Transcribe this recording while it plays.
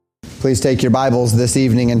Please take your Bibles this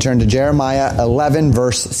evening and turn to Jeremiah 11,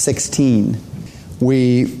 verse 16.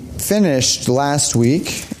 We finished last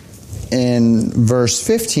week in verse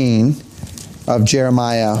 15 of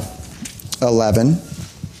Jeremiah 11.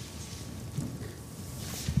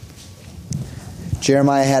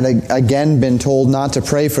 Jeremiah had again been told not to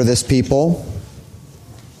pray for this people.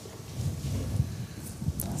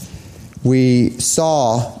 We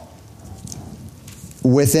saw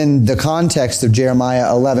within the context of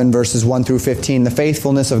Jeremiah 11, verses 1 through 15, the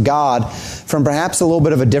faithfulness of God from perhaps a little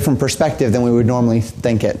bit of a different perspective than we would normally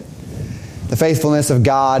think it. The faithfulness of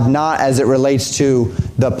God, not as it relates to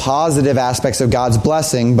the positive aspects of God's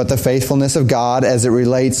blessing, but the faithfulness of God as it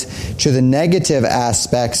relates to the negative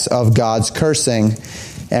aspects of God's cursing.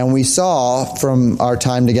 And we saw from our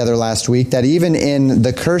time together last week that even in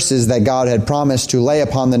the curses that God had promised to lay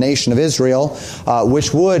upon the nation of Israel,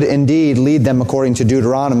 which would indeed lead them, according to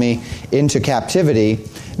Deuteronomy, into captivity,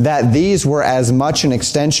 that these were as much an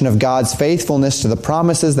extension of God's faithfulness to the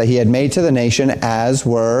promises that He had made to the nation as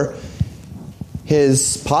were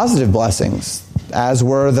His positive blessings, as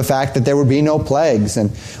were the fact that there would be no plagues.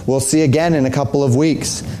 And we'll see again in a couple of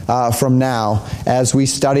weeks from now as we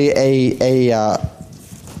study a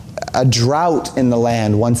drought in the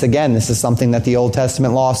land. Once again, this is something that the Old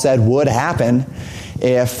Testament law said would happen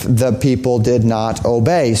if the people did not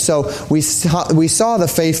obey. So we saw the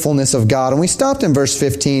faithfulness of God, and we stopped in verse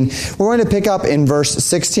 15. We're going to pick up in verse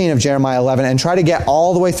 16 of Jeremiah 11 and try to get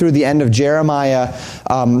all the way through the end of Jeremiah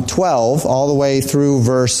 12, all the way through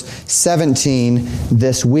verse 17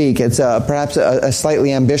 this week. It's perhaps a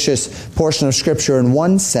slightly ambitious portion of Scripture in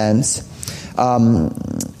one sense.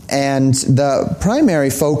 And the primary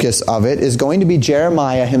focus of it is going to be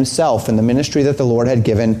Jeremiah himself and the ministry that the Lord had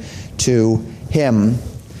given to him.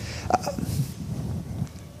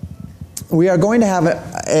 We are going to have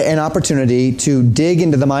an opportunity to dig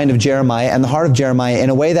into the mind of Jeremiah and the heart of Jeremiah in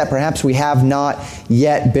a way that perhaps we have not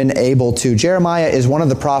yet been able to. Jeremiah is one of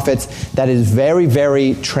the prophets that is very,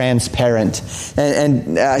 very transparent.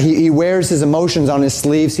 And he wears his emotions on his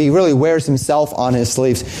sleeves. He really wears himself on his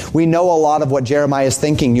sleeves. We know a lot of what Jeremiah is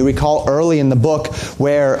thinking. You recall early in the book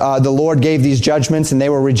where the Lord gave these judgments and they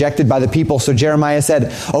were rejected by the people. So Jeremiah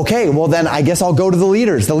said, okay, well then I guess I'll go to the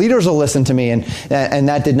leaders. The leaders will listen to me. And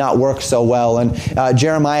that did not work so well. And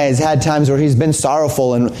Jeremiah has had times where he's been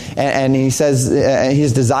sorrowful, and he says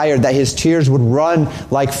he's desired that his tears would run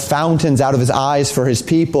like fountains out of his eyes for his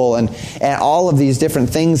people, and all of these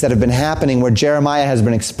different things that have been happening where Jeremiah has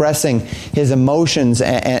been expressing his emotions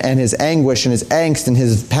and his anguish and his angst and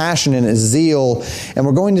his passion and his zeal. And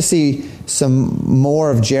we're going to see some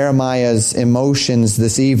more of Jeremiah's emotions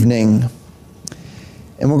this evening.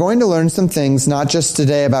 And we're going to learn some things, not just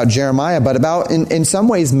today about Jeremiah, but about, in some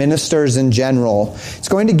ways, ministers in general. It's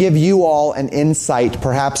going to give you all an insight,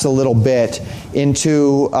 perhaps a little bit,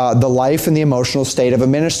 into the life and the emotional state of a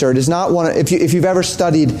minister. It is not one. If you've ever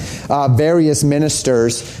studied various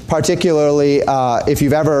ministers, particularly if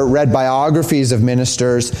you've ever read biographies of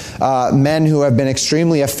ministers, men who have been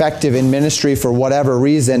extremely effective in ministry for whatever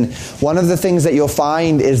reason, one of the things that you'll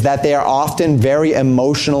find is that they are often very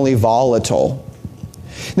emotionally volatile.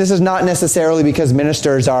 This is not necessarily because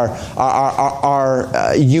ministers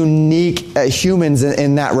are unique humans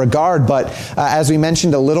in that regard, but as we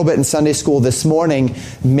mentioned a little bit in Sunday school this morning,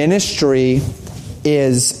 ministry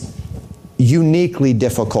is uniquely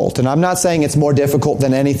difficult. And I'm not saying it's more difficult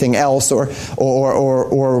than anything else or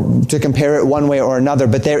to compare it one way or another,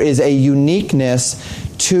 but there is a uniqueness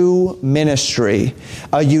to ministry,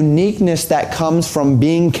 a uniqueness that comes from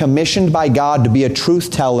being commissioned by God to be a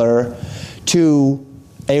truth teller to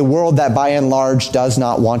a world that by and large does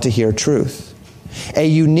not want to hear truth. A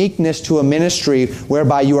uniqueness to a ministry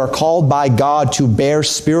whereby you are called by God to bear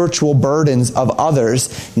spiritual burdens of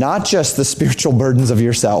others, not just the spiritual burdens of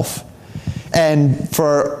yourself. And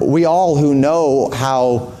for we all who know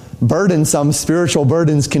how burdensome spiritual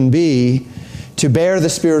burdens can be, to bear the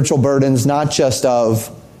spiritual burdens not just of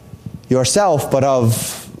yourself but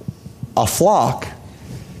of a flock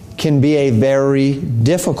can be a very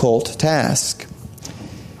difficult task.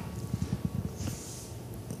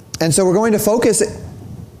 And so we're going to focus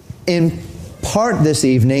in part this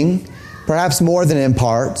evening, perhaps more than in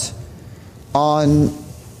part, on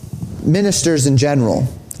ministers in general.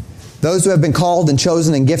 Those who have been called and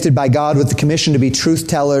chosen and gifted by God with the commission to be truth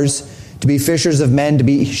tellers, to be fishers of men, to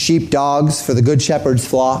be sheepdogs for the good shepherd's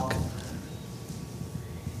flock.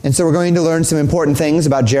 And so we're going to learn some important things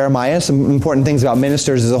about Jeremiah, some important things about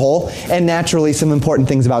ministers as a whole, and naturally some important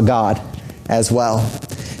things about God as well.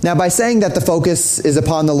 Now, by saying that the focus is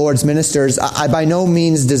upon the Lord's ministers, I by no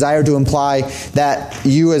means desire to imply that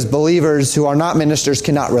you as believers who are not ministers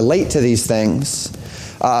cannot relate to these things,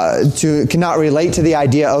 cannot relate to the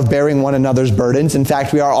idea of bearing one another's burdens. In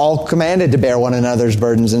fact, we are all commanded to bear one another's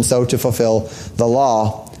burdens and so to fulfill the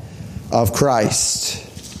law of Christ.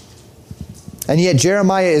 And yet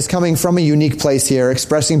Jeremiah is coming from a unique place here,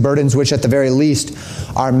 expressing burdens which at the very least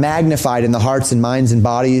are magnified in the hearts and minds and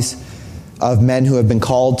bodies of men who have been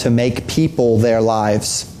called to make people their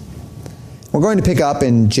lives. We're going to pick up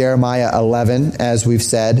in Jeremiah 11, as we've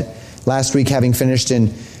said. Last week, having finished in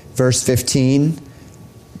verse 15,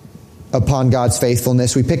 upon God's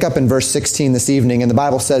faithfulness. We pick up in verse 16 this evening, and the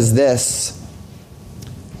Bible says this: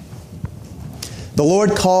 "The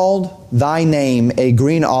Lord called thy name a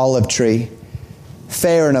green olive tree,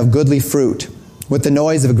 fair and of goodly fruit. With the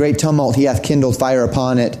noise of a great tumult he hath kindled fire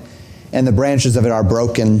upon it, and the branches of it are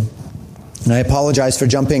broken." And I apologize for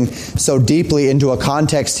jumping so deeply into a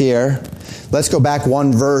context here. Let's go back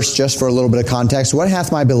one verse just for a little bit of context. "What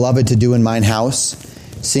hath my beloved to do in mine house,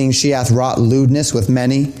 seeing she hath wrought lewdness with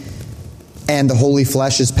many, and the holy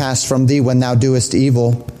flesh is passed from thee when thou doest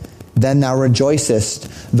evil? Then thou rejoicest.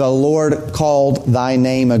 The Lord called thy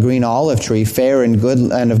name a green olive tree, fair and good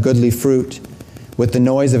and of goodly fruit. With the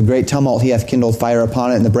noise of great tumult he hath kindled fire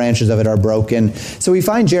upon it, and the branches of it are broken." So we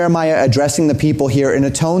find Jeremiah addressing the people here in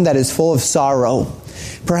a tone that is full of sorrow.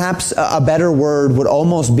 Perhaps a better word would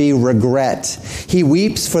almost be regret. He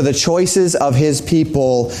weeps for the choices of his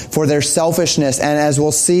people, for their selfishness, and as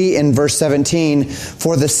we'll see in verse 17,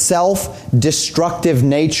 for the self-destructive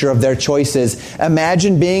nature of their choices.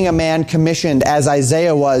 Imagine being a man commissioned, as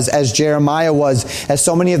Isaiah was, as Jeremiah was, as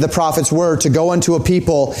so many of the prophets were, to go into a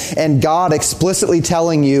people, and God explicitly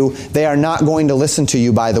telling you they are not going to listen to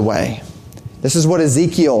you, by the way. This is what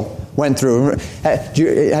Ezekiel went through. Have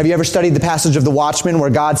you ever studied the passage of the watchman where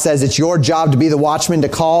God says it's your job to be the watchman to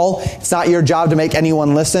call? It's not your job to make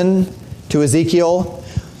anyone listen to Ezekiel.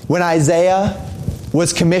 When Isaiah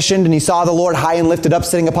was commissioned and he saw the Lord high and lifted up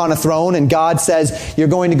sitting upon a throne, and God says, "You're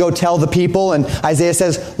going to go tell the people." And Isaiah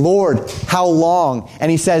says, "Lord, how long?" And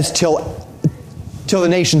he says, till the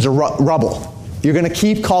nations are rubble. You're going to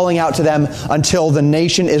keep calling out to them until the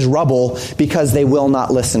nation is rubble, because they will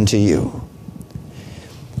not listen to you.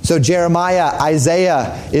 So Jeremiah,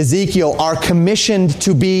 Isaiah, Ezekiel are commissioned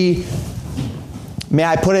to be, may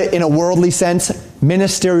I put it in a worldly sense,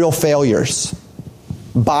 ministerial failures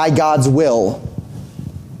by God's will.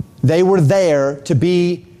 They were there to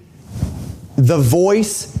be the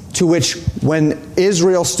voice to which, when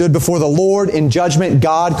Israel stood before the Lord in judgment,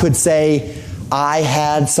 God could say, "I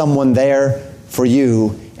had someone there for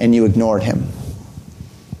you, and you ignored him."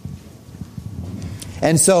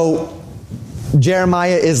 And so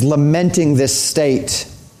Jeremiah is lamenting this state.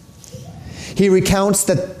 He recounts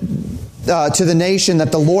that to the nation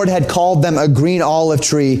that the Lord had called them a green olive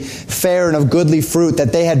tree, fair and of goodly fruit,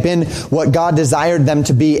 that they had been what God desired them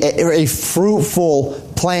to be, a fruitful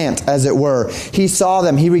plant, as it were. He saw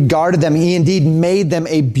them, he regarded them, he indeed made them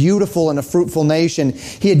a beautiful and a fruitful nation.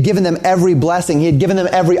 He had given them every blessing, he had given them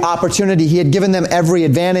every opportunity, he had given them every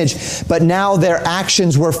advantage, but now their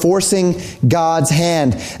actions were forcing God's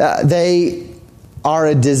hand. They are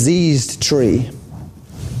a diseased tree,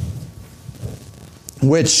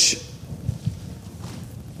 which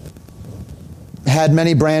had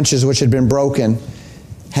many branches which had been broken,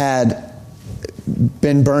 had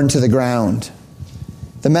been burned to the ground.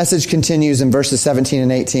 The message continues in verses 17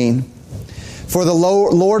 and 18. "For the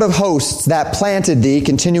Lord of hosts that planted thee,"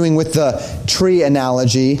 continuing with the tree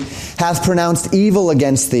analogy, "hath pronounced evil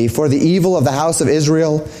against thee for the evil of the house of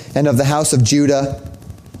Israel and of the house of Judah,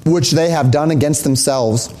 which they have done against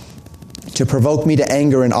themselves, to provoke me to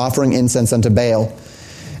anger in offering incense unto Baal.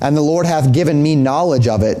 And the Lord hath given me knowledge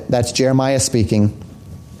of it," that's Jeremiah speaking,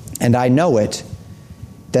 "and I know it.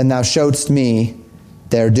 Then thou showedst me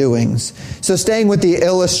their doings." So staying with the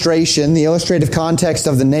illustration, the illustrative context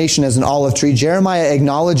of the nation as an olive tree, Jeremiah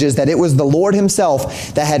acknowledges that it was the Lord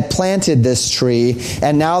himself that had planted this tree,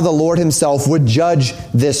 and now the Lord himself would judge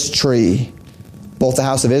this tree, both the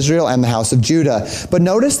house of Israel and the house of Judah. But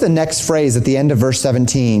notice the next phrase at the end of verse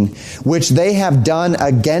 17, "which they have done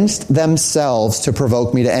against themselves to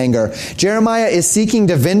provoke me to anger." Jeremiah is seeking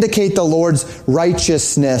to vindicate the Lord's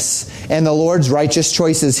righteousness and the Lord's righteous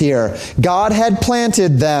choices here. God had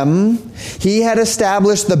planted them. He had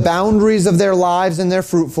established the boundaries of their lives and their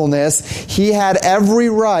fruitfulness. He had every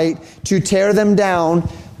right to tear them down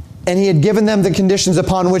And he had given them the conditions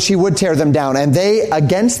upon which he would tear them down. And they,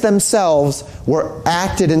 against themselves, were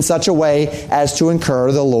acted in such a way as to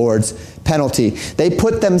incur the Lord's penalty. They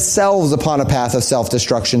put themselves upon a path of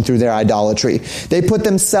self-destruction through their idolatry. They put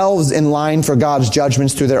themselves in line for God's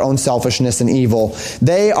judgments through their own selfishness and evil.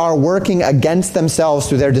 They are working against themselves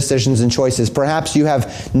through their decisions and choices. Perhaps you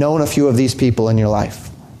have known a few of these people in your life,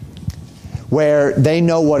 where they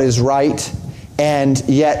know what is right, and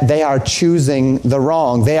yet they are choosing the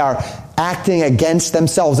wrong. They are acting against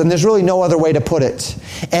themselves, and there's really no other way to put it.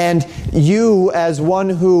 And you, as one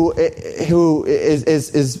who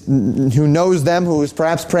knows them, who is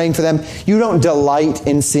perhaps praying for them, you don't delight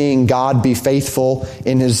in seeing God be faithful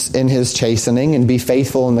in his chastening and be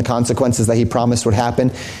faithful in the consequences that he promised would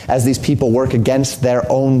happen as these people work against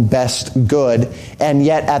their own best good. And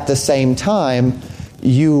yet at the same time,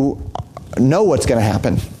 you know what's going to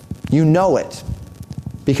happen. You know it,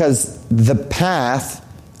 because the path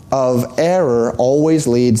of error always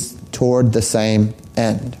leads toward the same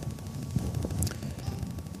end.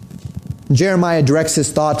 Jeremiah directs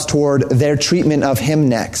his thoughts toward their treatment of him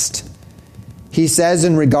next. He says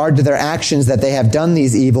in regard to their actions that they have done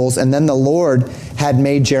these evils, and then the Lord had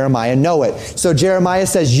made Jeremiah know it. So Jeremiah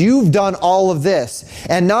says, you've done all of this.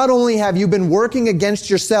 And not only have you been working against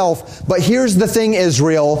yourself, but here's the thing,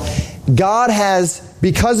 Israel. God has,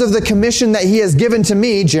 because of the commission that he has given to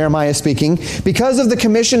me, Jeremiah speaking, because of the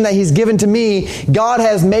commission that he's given to me, God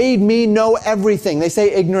has made me know everything. They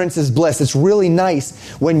say ignorance is bliss. It's really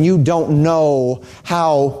nice when you don't know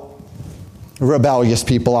how rebellious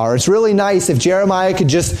people are. It's really nice if Jeremiah could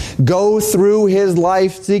just go through his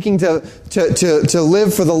life seeking to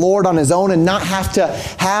live for the Lord on his own and not have to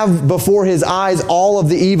have before his eyes all of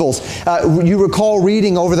the evils. You recall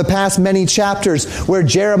reading over the past many chapters where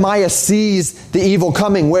Jeremiah sees the evil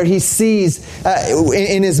coming, where he sees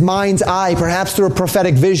in his mind's eye, perhaps through a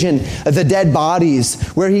prophetic vision, the dead bodies,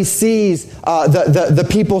 where he sees the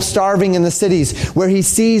people starving in the cities, where he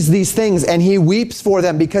sees these things and he weeps for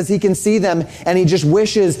them because he can see them, and he just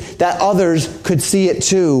wishes that others could see it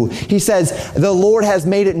too. He says, the Lord has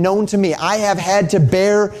made it known to me. I have had to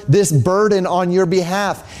bear this burden on your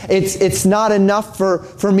behalf. It's not enough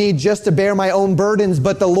for me just to bear my own burdens,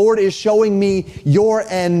 but the Lord is showing me your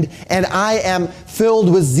end, and I am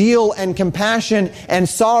filled with zeal and compassion and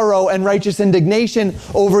sorrow and righteous indignation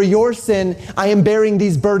over your sin. I am bearing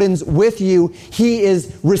these burdens with you. He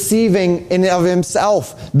is receiving in of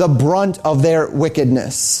himself the brunt of their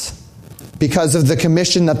wickedness because of the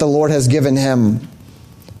commission that the Lord has given him.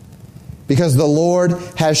 Because the Lord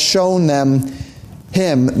has shown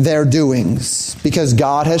him their doings. Because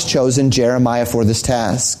God has chosen Jeremiah for this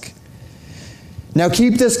task. Now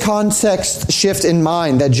keep this context shift in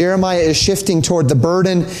mind, that Jeremiah is shifting toward the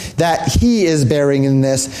burden that he is bearing in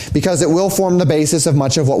this, because it will form the basis of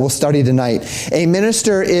much of what we'll study tonight. A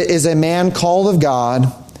minister is a man called of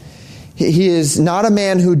God. He is not a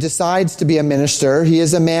man who decides to be a minister. He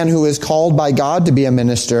is a man who is called by God to be a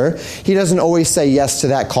minister. He doesn't always say yes to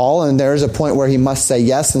that call, and there is a point where he must say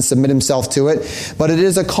yes and submit himself to it. But it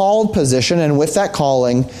is a called position, and with that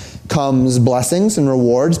calling comes blessings and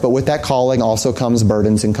rewards, but with that calling also comes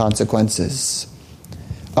burdens and consequences,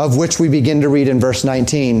 of which we begin to read in verse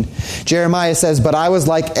 19. Jeremiah says, "But I was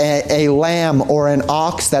like a lamb or an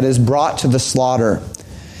ox that is brought to the slaughter.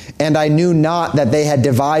 And I knew not that they had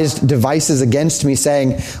devised devices against me,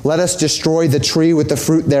 saying, let us destroy the tree with the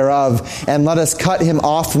fruit thereof, and let us cut him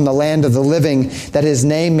off from the land of the living, that his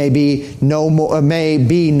name may be no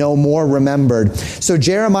more remembered." So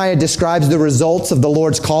Jeremiah describes the results of the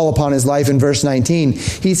Lord's call upon his life in verse 19.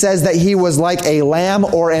 He says that he was like a lamb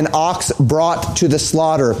or an ox brought to the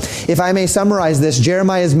slaughter. If I may summarize this,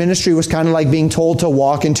 Jeremiah's ministry was kind of like being told to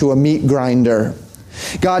walk into a meat grinder.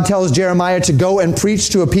 God tells Jeremiah to go and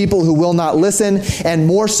preach to a people who will not listen, and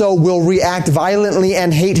more so will react violently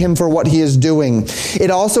and hate him for what he is doing. It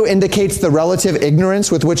also indicates the relative ignorance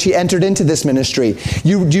with which he entered into this ministry.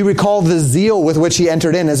 Do you recall the zeal with which he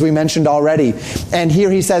entered in, as we mentioned already? And here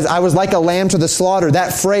he says, I was like a lamb to the slaughter.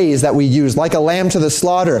 That phrase that we use, like a lamb to the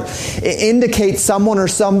slaughter, it indicates someone or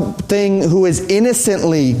something who is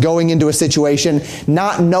innocently going into a situation,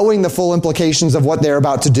 not knowing the full implications of what they're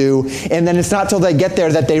about to do. And then it's not till they get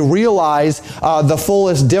there that they realize the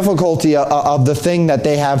fullest difficulty of the thing that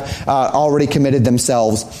they have already committed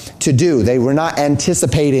themselves to do. They were not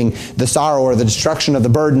anticipating the sorrow or the destruction of the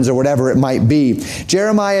burdens or whatever it might be.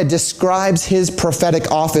 Jeremiah describes his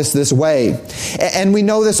prophetic office this way. And we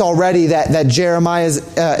know this already, that Jeremiah's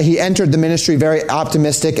he entered the ministry very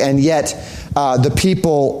optimistic, and yet the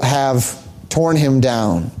people have torn him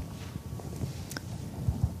down.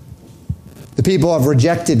 The people have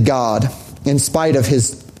rejected God in spite of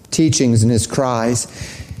his teachings and his cries.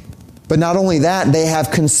 But not only that, they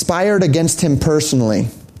have conspired against him personally.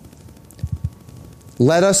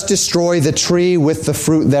 Let us destroy the tree with the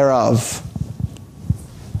fruit thereof.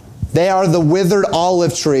 They are the withered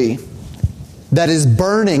olive tree that is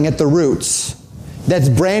burning at the roots, that's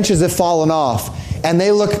branches have fallen off. And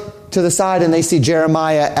they look to the side and they see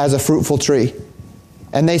Jeremiah as a fruitful tree.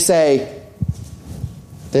 And they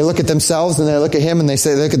look at themselves and they look at him and they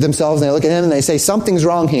look at themselves and they look at him and they say, something's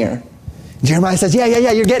wrong here. Jeremiah says, yeah,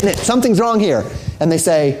 you're getting it. Something's wrong here. And they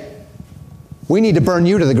say, we need to burn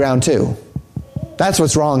you to the ground too. That's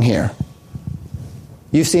what's wrong here.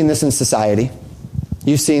 You've seen this in society.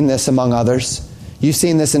 You've seen this among others. You've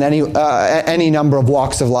seen this in any number of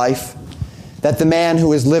walks of life. That the man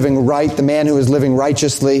who is living right, the man who is living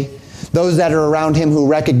righteously, those that are around him who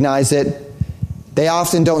recognize it, they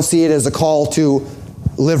often don't see it as a call to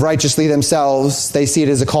live righteously themselves. They see it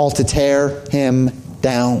as a call to tear him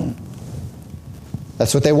down.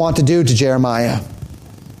 That's what they want to do to Jeremiah.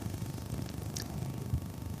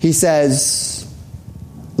 He says,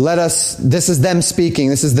 this is them speaking,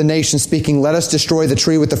 this is the nation speaking, let us destroy the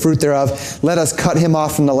tree with the fruit thereof, let us cut him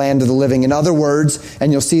off from the land of the living. In other words,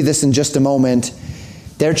 and you'll see this in just a moment,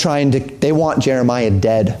 they want Jeremiah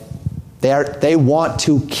dead. They want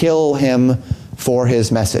to kill him for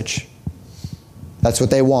his message. That's what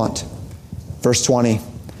they want. Verse 20.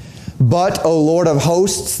 But, O Lord of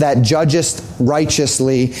hosts, that judgest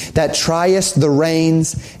righteously, that triest the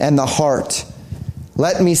reins and the heart,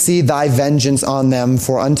 let me see thy vengeance on them,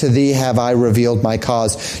 for unto thee have I revealed my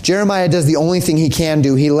cause. Jeremiah does the only thing he can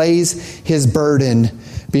do. He lays his burden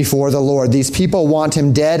before the Lord. These people want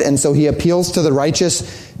him dead, and so he appeals to the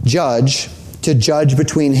righteous judge to judge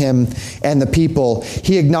between him and the people.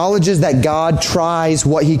 He acknowledges that God tries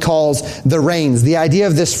what he calls the reins. The idea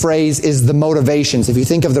of this phrase is the motivations. If you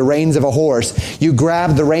think of the reins of a horse, you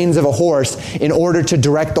grab the reins of a horse in order to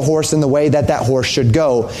direct the horse in the way that horse should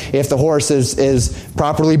go. If the horse is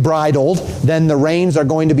properly bridled, then the reins are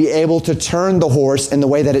going to be able to turn the horse in the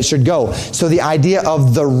way that it should go. So the idea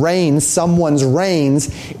of the reins, someone's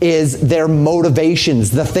reins, is their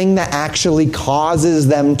motivations, the thing that actually causes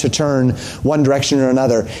them to turn one direction or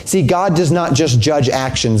another. See, God does not just judge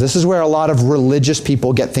actions. This is where a lot of religious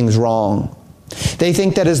people get things wrong. They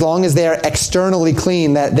think that as long as they are externally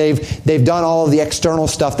clean, that they've done all of the external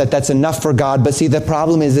stuff, that's enough for God. But see, the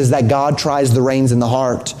problem is that God tries the reins in the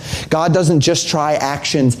heart. God doesn't just try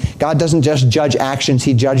actions. God doesn't just judge actions.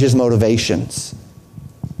 He judges motivations.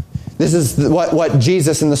 This is what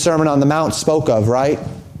Jesus in the Sermon on the Mount spoke of, right?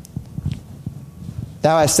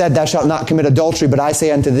 Thou hast said, thou shalt not commit adultery, but I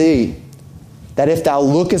say unto thee, that if thou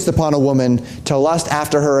lookest upon a woman to lust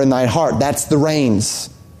after her in thy heart, that's the reins.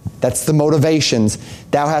 That's the motivations.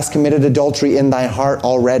 Thou hast committed adultery in thy heart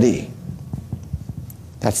already.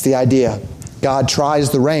 That's the idea. God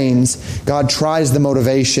tries the reins. God tries the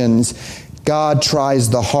motivations. God tries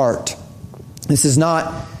the heart. This is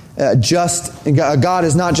not God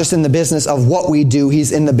is not just in the business of what we do.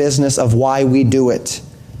 He's in the business of why we do it.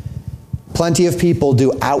 Plenty of people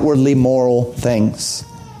do outwardly moral things.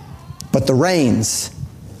 But the reins,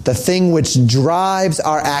 the thing which drives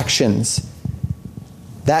our actions,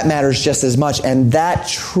 that matters just as much. And that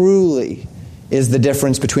truly is the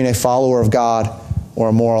difference between a follower of God or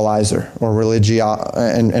a moralizer or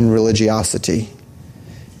and religiosity.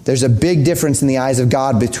 There's a big difference in the eyes of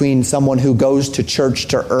God between someone who goes to church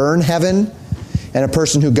to earn heaven and a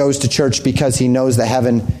person who goes to church because he knows that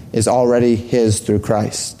heaven is already his through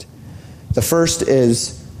Christ. The first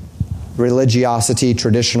is religiosity,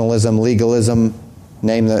 traditionalism, legalism,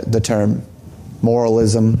 name the term,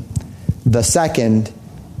 moralism. The second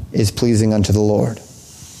is pleasing unto the Lord,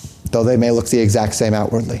 though they may look the exact same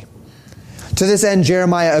outwardly. To this end,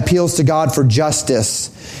 Jeremiah appeals to God for justice.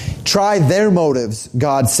 Try their motives,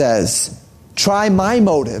 God says. Try my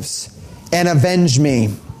motives and avenge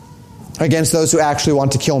me against those who actually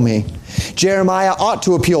want to kill me. Jeremiah ought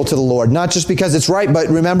to appeal to the Lord, not just because it's right, but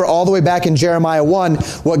remember all the way back in Jeremiah 1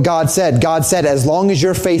 what God said. God said, as long as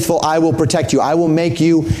you're faithful, I will protect you. I will make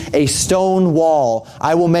you a stone wall.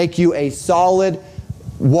 I will make you a solid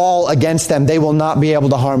wall against them. They will not be able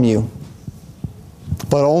to harm you,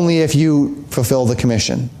 but only if you fulfill the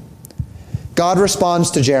commission. God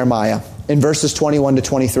responds to Jeremiah in verses 21 to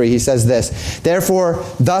 23. He says this, therefore,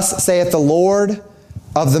 thus saith the Lord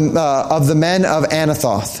of the men of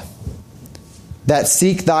Anathoth, that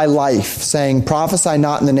seek thy life, saying, prophesy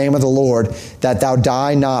not in the name of the Lord, that thou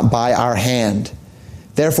die not by our hand.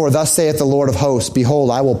 Therefore thus saith the Lord of hosts,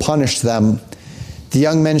 behold, I will punish them. The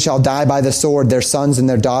young men shall die by the sword, their sons and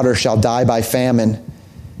their daughters shall die by famine.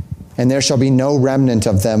 and there shall be no remnant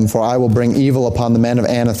of them, for I will bring evil upon the men of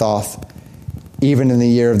Anathoth, even the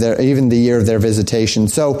year of their visitation.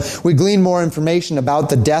 So we glean more information about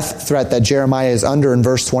the death threat that Jeremiah is under in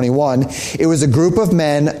verse 21. It was a group of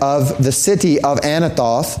men of the city of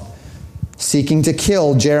Anathoth seeking to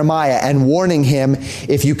kill Jeremiah and warning him,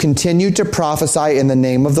 if you continue to prophesy in the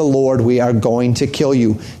name of the Lord, we are going to kill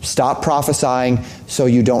you. Stop prophesying so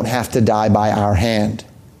you don't have to die by our hand.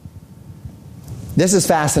 This is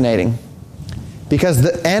fascinating because the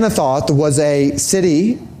Anathoth was a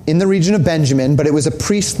city in the region of Benjamin, but it was a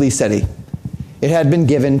priestly city. It had been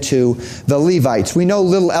given to the Levites. We know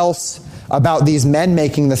little else about these men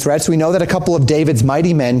making the threats. We know that a couple of David's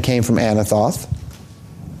mighty men came from Anathoth.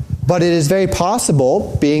 But it is very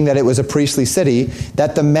possible, being that it was a priestly city,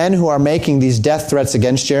 that the men who are making these death threats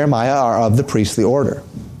against Jeremiah are of the priestly order.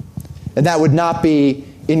 And that would not be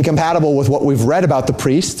incompatible with what we've read about the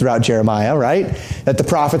priests throughout Jeremiah, right? That the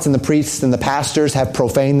prophets and the priests and the pastors have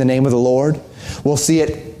profaned the name of the Lord. We'll see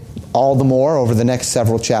it all the more over the next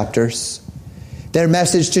several chapters. Their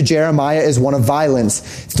message to Jeremiah is one of violence,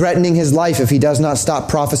 threatening his life if he does not stop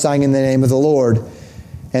prophesying in the name of the Lord.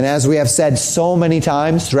 And as we have said so many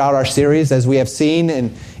times throughout our series, as we have seen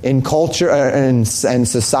in culture and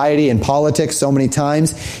society and politics so many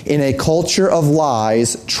times, in a culture of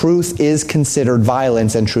lies, truth is considered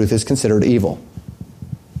violence and truth is considered evil.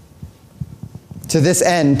 To this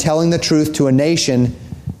end, telling the truth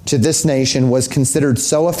to this nation was considered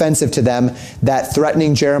so offensive to them that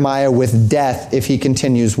threatening Jeremiah with death if he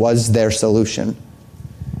continues was their solution.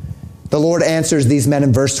 The Lord answers these men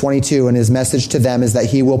in verse 22, and his message to them is that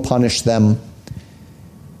he will punish them,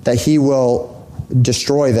 that he will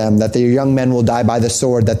destroy them, that their young men will die by the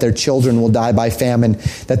sword, that their children will die by famine,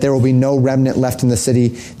 that there will be no remnant left in the city,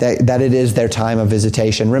 that it is their time of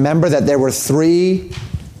visitation. Remember that there were 3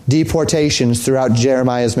 deportations throughout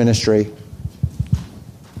Jeremiah's ministry.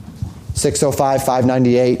 605,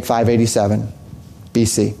 598, 587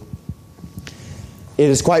 BC. It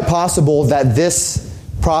is quite possible that this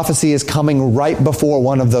prophecy is coming right before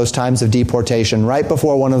one of those times of deportation, right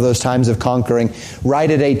before one of those times of conquering,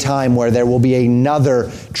 right at a time where there will be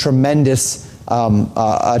another tremendous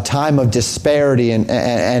a time of disparity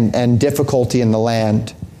and difficulty in the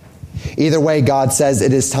land. Either way, God says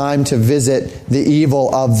it is time to visit the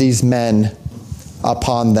evil of these men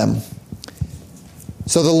upon them.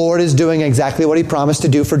 So the Lord is doing exactly what he promised to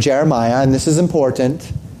do for Jeremiah, and this is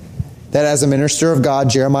important. That as a minister of God,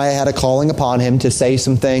 Jeremiah had a calling upon him to say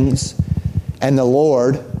some things, and the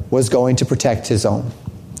Lord was going to protect his own.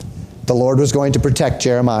 The Lord was going to protect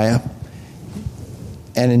Jeremiah,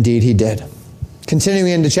 and indeed he did.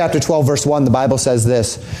 Continuing into chapter 12, verse 1, the Bible says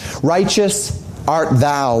this, "Righteous art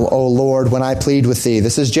thou, O Lord, when I plead with thee."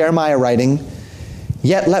 This is Jeremiah writing,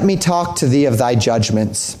 "Yet let me talk to thee of thy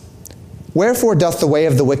judgments. Wherefore doth the way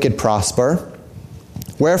of the wicked prosper?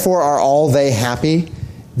 Wherefore are all they happy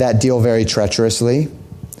that deal very treacherously?"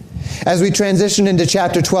 As we transition into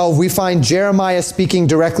chapter 12, we find Jeremiah speaking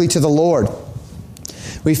directly to the Lord.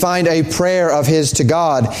 We find a prayer of his to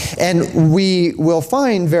God, and we will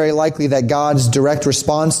find very likely that God's direct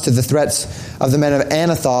response to the threats of the men of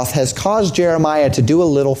Anathoth has caused Jeremiah to do a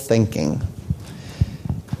little thinking.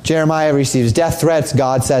 Jeremiah receives death threats.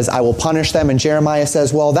 God says, "I will punish them." And Jeremiah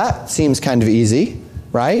says, well, that seems kind of easy,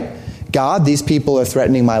 right? God, these people are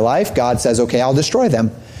threatening my life. God says, okay, I'll destroy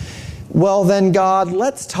them. Well, then, God,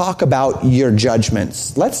 let's talk about your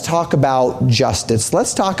judgments. Let's talk about justice.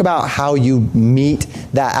 Let's talk about how you mete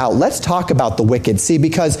that out. Let's talk about the wicked. See,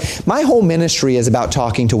 because my whole ministry is about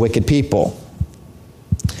talking to wicked people.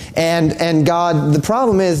 And God, the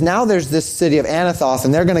problem is now there's this city of Anathoth,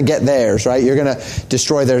 and they're going to get theirs, right? You're going to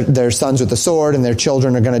destroy their sons with the sword, and their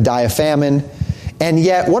children are going to die of famine. And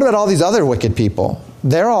yet, what about all these other wicked people?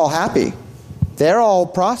 They're all happy. They're all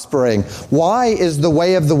prospering. Why is the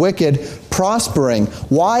way of the wicked prospering?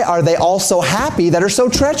 Why are they all so happy that are so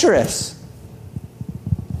treacherous?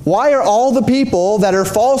 Why are all the people that are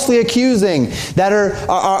falsely accusing, that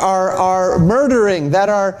are murdering, that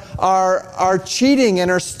are cheating and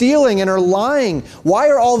are stealing and are lying, why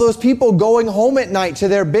are all those people going home at night to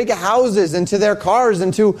their big houses and to their cars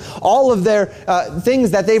and to all of their things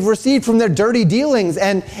that they've received from their dirty dealings,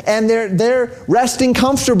 and they're resting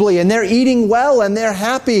comfortably and they're eating well and they're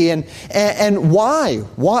happy, and why?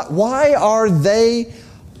 Why are they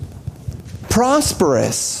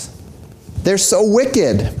prosperous? They're so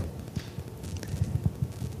wicked.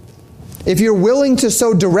 If you're willing to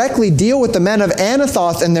so directly deal with the men of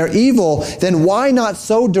Anathoth and their evil, then why not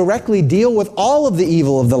so directly deal with all of the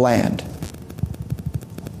evil of the land?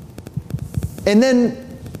 And then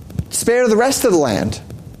spare the rest of the land.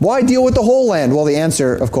 Why deal with the whole land? Well, the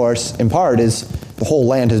answer, of course, in part, is the whole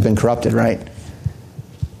land has been corrupted, right?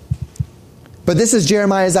 But this is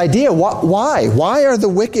Jeremiah's idea. Why? Why are the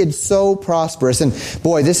wicked so prosperous? And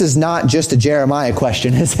boy, this is not just a Jeremiah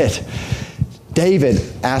question, is it? David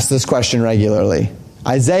asked this question regularly.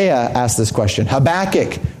 Isaiah asked this question.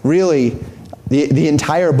 Habakkuk, really, the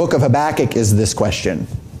entire book of Habakkuk is this question.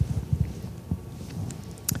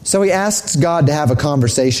 So he asks God to have a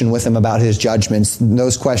conversation with him about his judgments,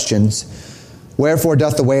 those questions. Wherefore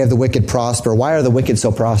doth the way of the wicked prosper? Why are the wicked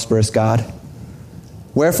so prosperous, God?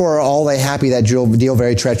 Wherefore are all they happy that deal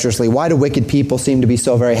very treacherously? Why do wicked people seem to be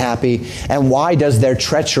so very happy? And why does their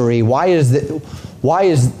treachery, why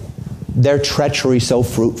is their treachery so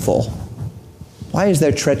fruitful? Why is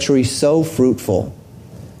their treachery so fruitful?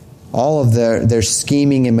 All of their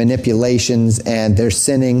scheming and manipulations and their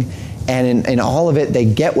sinning, and in all of it, they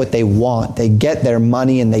get what they want. They get their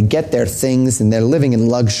money and they get their things, and they're living in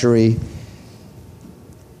luxury.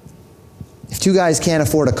 If two guys can't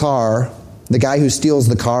afford a car, the guy who steals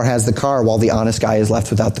the car has the car while the honest guy is left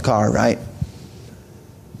without the car, right?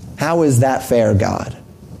 How is that fair, God?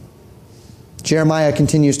 Jeremiah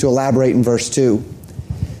continues to elaborate in verse 2.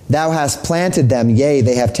 Thou hast planted them, yea,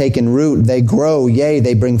 they have taken root. They grow, yea,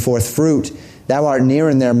 they bring forth fruit. Thou art near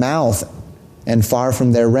in their mouth and far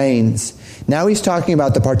from their reins. Now he's talking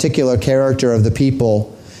about the particular character of the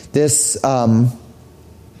people. This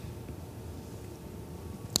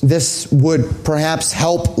would perhaps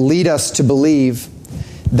help lead us to believe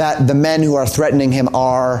that the men who are threatening him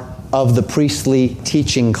are of the priestly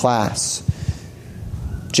teaching class.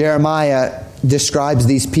 Jeremiah describes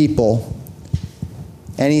these people,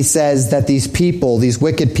 and he says that these people, these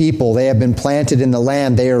wicked people, they have been planted in the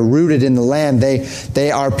land. They are rooted in the land.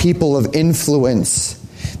 They are people of influence.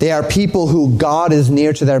 They are people who God is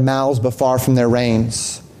near to their mouths but far from their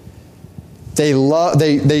reins. They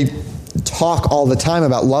talk all the time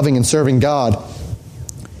about loving and serving God.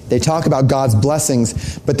 They talk about God's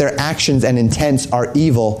blessings, but their actions and intents are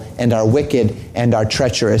evil and are wicked and are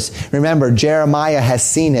treacherous. Remember, Jeremiah has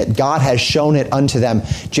seen it. God has shown it unto them.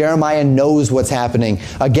 Jeremiah knows what's happening.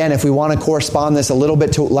 Again, if we want to correspond this a little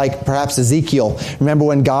bit to like perhaps Ezekiel. Remember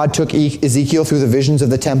when God took Ezekiel through the visions of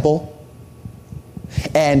the temple?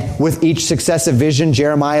 And with each successive vision,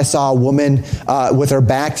 Jeremiah saw a woman with her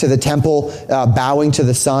back to the temple, bowing to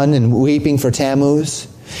the sun and weeping for Tammuz.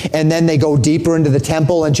 And then they go deeper into the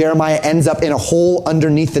temple, and Jeremiah ends up in a hole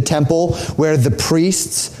underneath the temple where the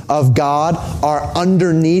priests of God are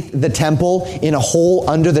underneath the temple, in a hole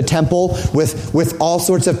under the temple with all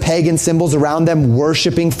sorts of pagan symbols around them,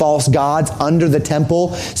 worshiping false gods under the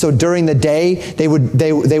temple. So during the day, they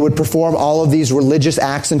would perform all of these religious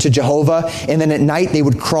acts unto Jehovah, and then at night they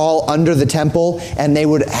would crawl under the temple and they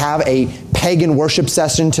would have a pagan worship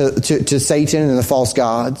session to Satan and the false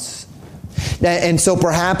gods. And so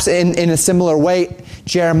perhaps in a similar way,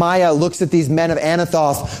 Jeremiah looks at these men of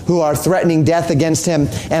Anathoth who are threatening death against him,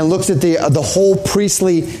 and looks at the whole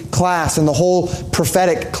priestly class and the whole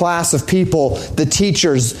prophetic class of people, the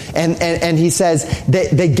teachers, and he says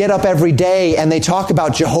they get up every day and they talk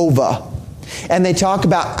about Jehovah. And they talk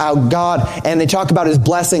about our God, and they talk about His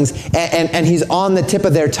blessings, and He's on the tip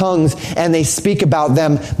of their tongues, and they speak about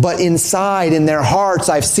them. But inside, in their hearts,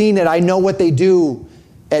 I've seen it, I know what they do.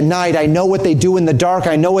 At night, I know what they do in the dark.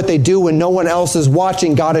 I know what they do when no one else is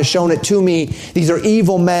watching. God has shown it to me. These are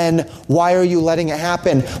evil men. Why are you letting it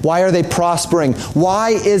happen? Why are they prospering?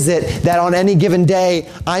 Why is it that on any given day,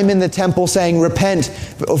 I'm in the temple saying, repent,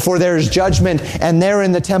 for there is judgment, and they're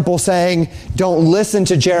in the temple saying, don't listen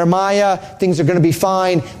to Jeremiah, things are going to be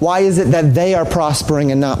fine. Why is it that they are prospering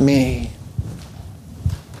and not me?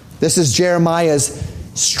 This is Jeremiah's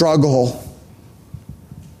struggle.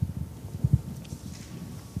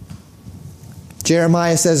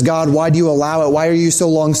 Jeremiah says, God, why do you allow it? Why are you so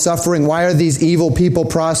long suffering? Why are these evil people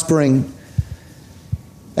prospering?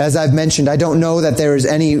 As I've mentioned, I don't know that there is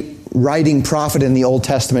any writing prophet in the Old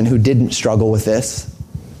Testament who didn't struggle with this.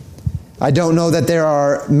 I don't know that there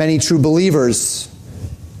are many true believers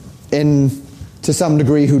to some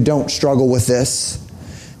degree who don't struggle with this.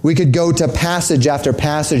 We could go to passage after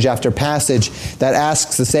passage after passage that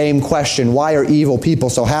asks the same question. Why are evil people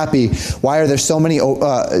so happy? Why are there so many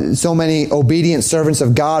obedient servants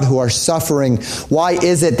of God who are suffering? Why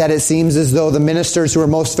is it that it seems as though the ministers who are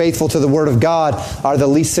most faithful to the Word of God are the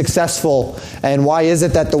least successful? And why is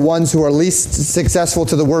it that the ones who are least successful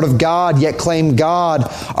to the Word of God yet claim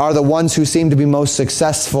God are the ones who seem to be most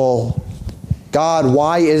successful? God,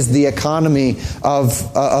 why is the economy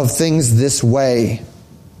of things this way?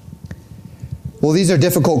 Well, these are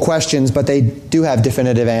difficult questions, but they do have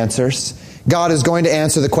definitive answers. God is going to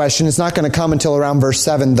answer the question. It's not going to come until around verse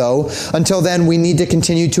 7, though. Until then, we need to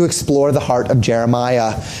continue to explore the heart of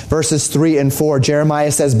Jeremiah. Verses 3 and 4,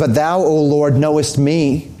 Jeremiah says, "But thou, O Lord, knowest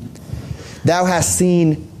me. Thou hast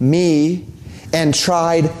seen me and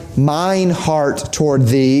tried mine heart toward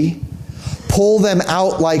thee. Pull them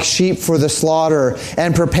out like sheep for the slaughter,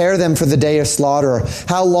 and prepare them for the day of slaughter.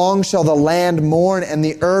 How long shall the land mourn, and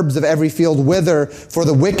the herbs of every field wither, for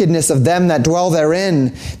the wickedness of them that dwell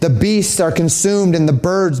therein? The beasts are consumed, and the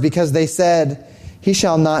birds, because they said, He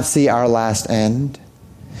shall not see our last end."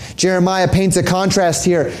 Jeremiah paints a contrast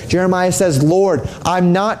here. Jeremiah says, "Lord,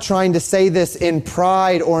 I'm not trying to say this in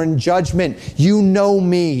pride or in judgment. You know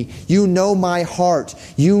me. You know my heart.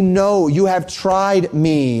 You know, you have tried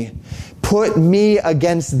me. Put me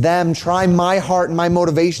against them. Try my heart and my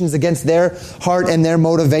motivations against their heart and their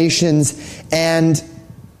motivations, and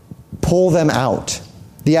pull them out."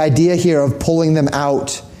 The idea here of pulling them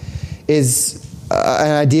out is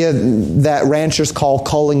an idea that ranchers call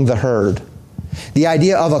culling the herd. The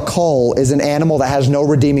idea of a cull is an animal that has no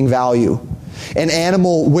redeeming value. An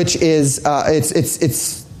animal which is,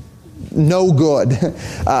 it's no good.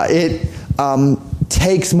 It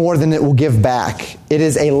takes more than it will give back. It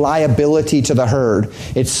is a liability to the herd.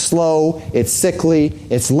 It's slow, it's sickly,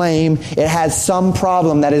 it's lame. It has some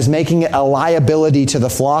problem that is making it a liability to the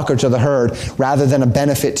flock or to the herd rather than a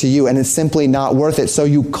benefit to you, and it's simply not worth it. So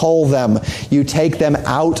you cull them. You take them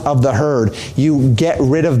out of the herd. You get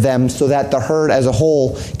rid of them so that the herd as a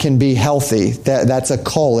whole can be healthy. That's a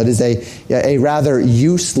cull. It is a rather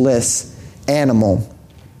useless animal.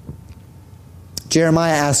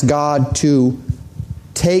 Jeremiah asked God to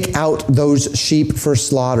take out those sheep for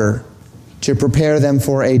slaughter, to prepare them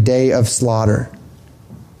for a day of slaughter,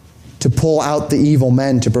 to pull out the evil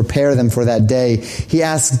men, to prepare them for that day. He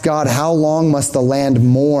asks God, how long must the land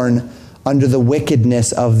mourn under the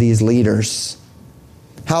wickedness of these leaders?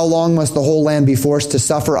 How long must the whole land be forced to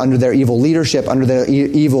suffer under their evil leadership, under their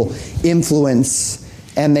evil influence?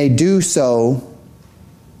 And they do so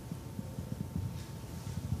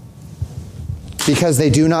because they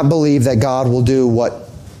do not believe that God will do what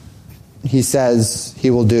He says He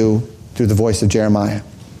will do through the voice of Jeremiah.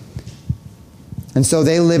 And so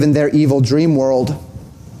they live in their evil dream world.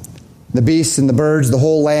 The beasts and the birds, the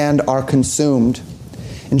whole land are consumed.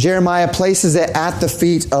 And Jeremiah places it at the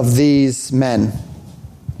feet of these men.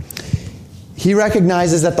 He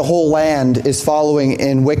recognizes that the whole land is following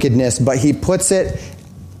in wickedness, but he puts it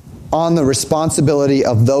on the responsibility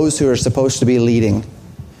of those who are supposed to be leading: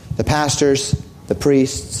 the pastors, the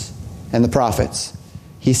priests, and the prophets.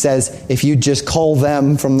 He says, if you just cull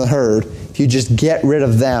them from the herd, if you just get rid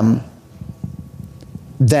of them,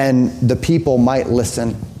 then the people might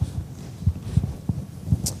listen.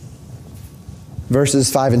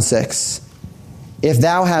 Verses 5 and 6. If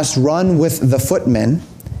thou hast run with the footmen,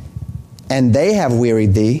 and they have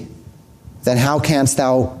wearied thee, then how canst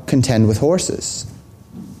thou contend with horses?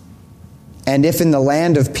 And if in the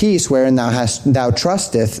land of peace wherein thou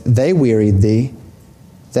trusteth, they wearied thee,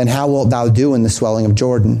 then how wilt thou do in the swelling of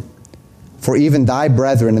Jordan? For even thy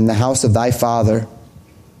brethren in the house of thy father,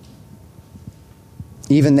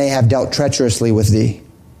 even they have dealt treacherously with thee.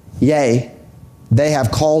 Yea, they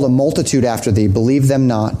have called a multitude after thee. Believe them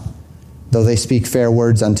not, though they speak fair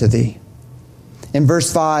words unto thee. In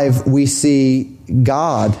verse 5, we see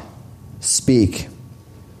God speak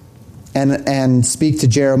and speak to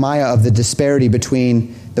Jeremiah of the disparity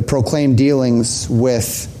between the proclaimed dealings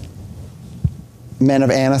with men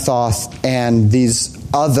of Anathoth and these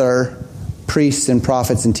other priests and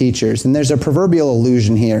prophets and teachers. And there's a proverbial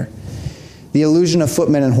allusion here. The allusion of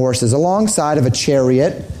footmen and horses. Alongside of a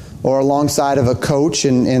chariot or alongside of a coach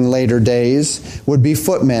in later days would be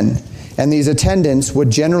footmen. And these attendants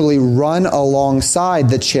would generally run alongside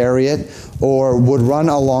the chariot or would run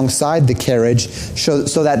alongside the carriage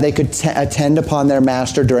so that they could attend upon their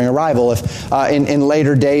master during arrival. If in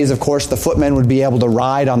later days, of course, the footmen would be able to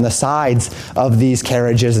ride on the sides of these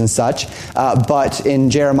carriages and such. But in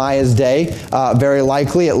Jeremiah's day, very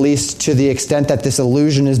likely, at least to the extent that this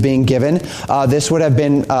allusion is being given, this would have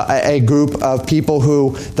been a group of people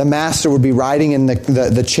who the master would be riding in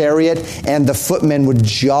the chariot, and the footmen would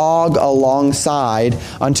jog alongside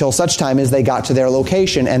until such time as they got to their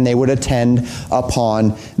location, and they would attend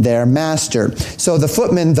upon their master. So the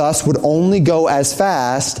footmen thus would only go as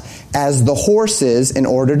fast as the horses in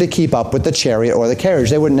order to keep up with the chariot or the carriage.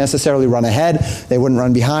 They wouldn't necessarily run ahead. They wouldn't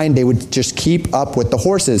run behind. They would just keep up with the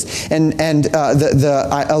horses. And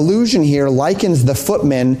the allusion here likens the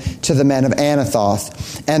footmen to the men of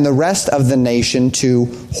Anathoth and the rest of the nation to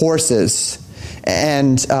horses.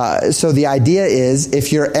 And so the idea is,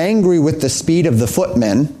 if you're angry with the speed of the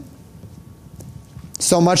footmen,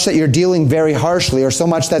 So much that you're dealing very harshly, or so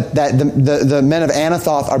much that the men of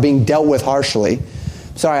Anathoth are being dealt with harshly.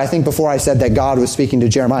 Sorry, I think before I said that God was speaking to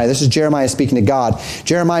Jeremiah. This is Jeremiah speaking to God.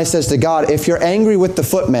 Jeremiah says to God, if you're angry with the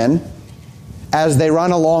footmen as they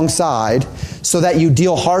run alongside, so that you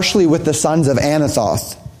deal harshly with the sons of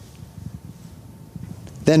Anathoth,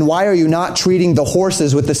 then why are you not treating the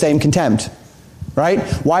horses with the same contempt? Right?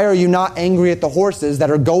 Why are you not angry at the horses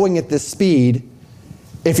that are going at this speed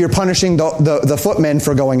if you're punishing the footmen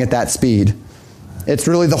for going at that speed? It's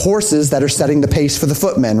really the horses that are setting the pace for the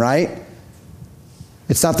footmen, right?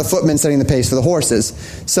 It's not the footmen setting the pace for the horses.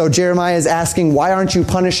 So Jeremiah is asking, why aren't you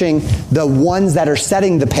punishing the ones that are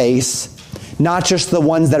setting the pace, not just the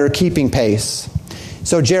ones that are keeping pace?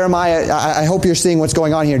 So Jeremiah, I hope you're seeing what's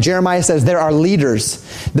going on here. Jeremiah says there are leaders,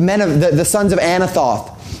 the men of the sons of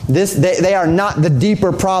Anathoth. They are not the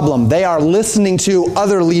deeper problem. They are listening to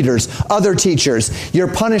other leaders, other teachers.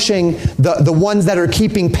 You're punishing the ones that are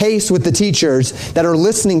keeping pace with the teachers, that are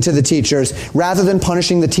listening to the teachers, rather than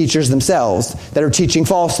punishing the teachers themselves that are teaching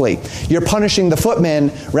falsely. You're punishing the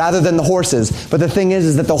footmen rather than the horses. But the thing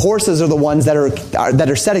is that the horses are the ones that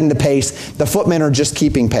are setting the pace. The footmen are just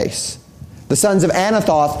keeping pace. The sons of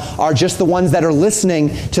Anathoth are just the ones that are listening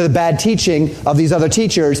to the bad teaching of these other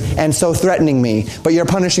teachers and so threatening me. But you're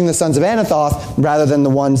punishing the sons of Anathoth rather than the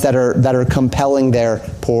ones that are compelling their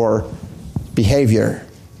poor behavior.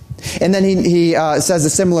 And then he says a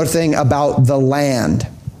similar thing about the land,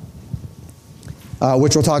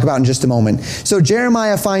 which we'll talk about in just a moment. So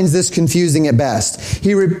Jeremiah finds this confusing at best.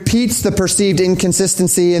 He repeats the perceived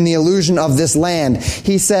inconsistency and the illusion of this land.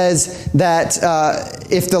 He says that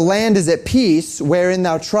if the land is at peace, wherein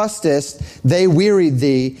thou trustest, they wearied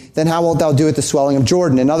thee, then how wilt thou do at the swelling of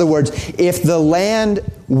Jordan? In other words, if the land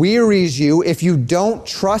wearies you, if you don't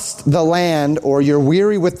trust the land, or you're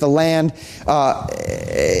weary with the land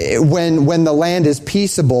when the land is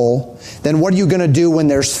peaceable, then what are you going to do when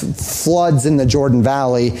there's floods in the Jordan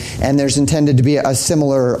Valley? And there's intended to be a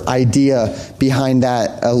similar idea behind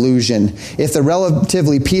that illusion. If the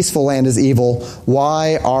relatively peaceful land is evil,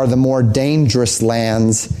 why are the more dangerous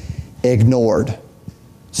lands ignored?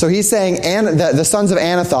 So he's saying the sons of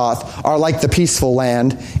Anathoth are like the peaceful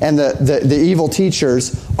land, and the evil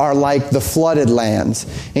teachers are like the flooded lands.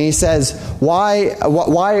 And he says, why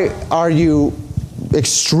are you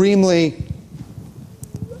extremely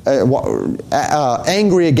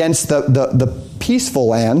angry against the peaceful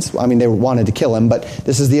lands? I mean, they wanted to kill him, but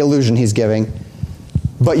this is the illusion he's giving.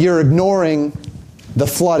 But you're ignoring the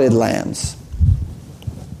flooded lands.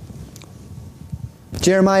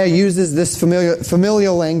 Jeremiah uses this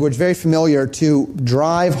familial language, very familiar, to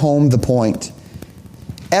drive home the point.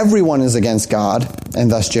 Everyone is against God, and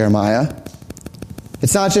thus Jeremiah.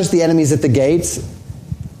 It's not just the enemies at the gates.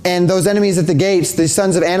 And those enemies at the gates, the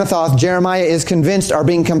sons of Anathoth, Jeremiah is convinced are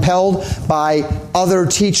being compelled by other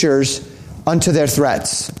teachers unto their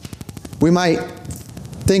threats. We might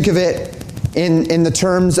think of it in the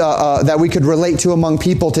terms that we could relate to among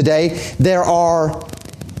people today.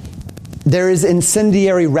 There is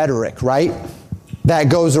incendiary rhetoric, right? That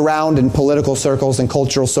goes around in political circles and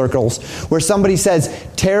cultural circles, where somebody says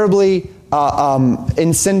terribly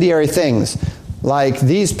incendiary things, like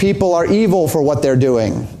these people are evil for what they're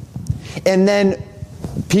doing. And then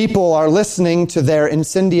people are listening to their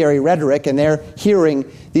incendiary rhetoric, and they're hearing,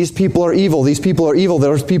 these people are evil, these people are evil,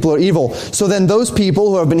 those people are evil. So then those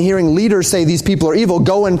people who have been hearing leaders say these people are evil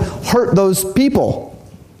go and hurt those people.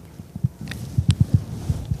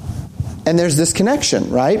 And there's this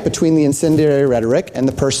connection, right, between the incendiary rhetoric and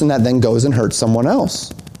the person that then goes and hurts someone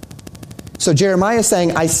else. So Jeremiah is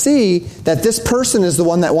saying, I see that this person is the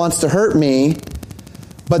one that wants to hurt me,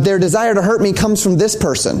 but their desire to hurt me comes from this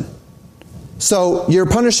person. So you're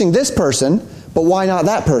punishing this person, but why not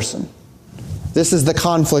that person? This is the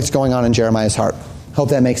conflict going on in Jeremiah's heart. Hope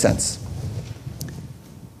that makes sense.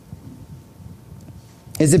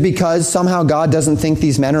 Is it because somehow God doesn't think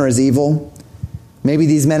these men are as evil? Maybe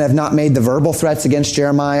these men have not made the verbal threats against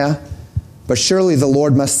Jeremiah, but surely the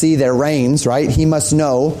Lord must see their reins, right? He must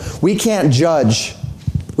know. We can't judge.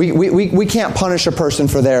 We can't punish a person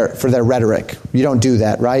for their rhetoric. You don't do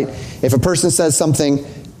that, right? If a person says something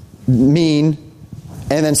mean,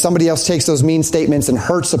 and then somebody else takes those mean statements and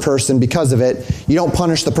hurts a person because of it, you don't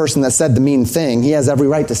punish the person that said the mean thing. He has every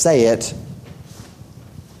right to say it.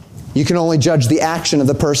 You can only judge the action of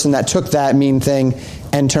the person that took that mean thing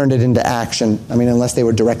and turned it into action. I mean, unless they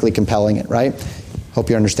were directly compelling it, right? Hope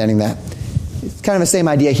you're understanding that. It's kind of the same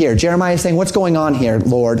idea here. Jeremiah is saying, what's going on here,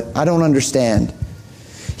 Lord? I don't understand.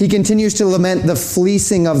 He continues to lament the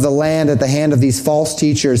fleecing of the land at the hand of these false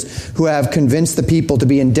teachers who have convinced the people to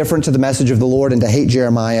be indifferent to the message of the Lord and to hate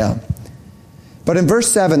Jeremiah. But in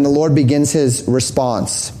verse 7, the Lord begins his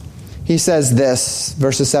response. He says this,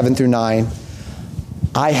 verses 7 through 9,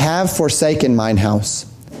 I have forsaken mine house.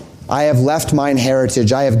 I have left mine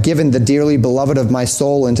heritage. I have given the dearly beloved of my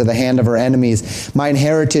soul into the hand of her enemies. Mine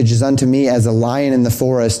heritage is unto me as a lion in the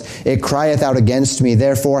forest. It crieth out against me,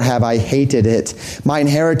 therefore have I hated it. Mine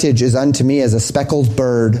heritage is unto me as a speckled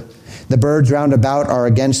bird. The birds round about are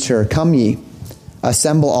against her. Come ye,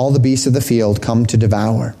 assemble all the beasts of the field, come to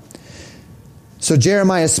devour. So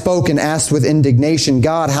Jeremiah spoke and asked with indignation,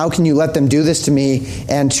 God, how can you let them do this to me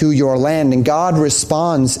and to your land? And God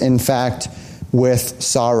responds, in fact, with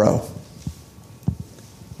sorrow.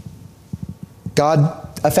 God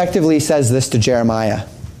effectively says this to Jeremiah.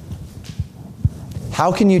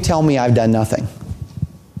 How can you tell me I've done nothing?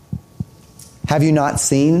 Have you not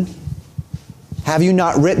seen? Have you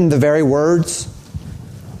not written the very words?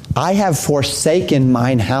 I have forsaken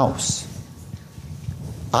mine house.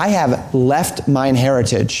 I have left mine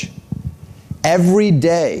heritage. Every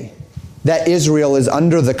day that Israel is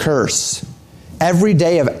under the curse, every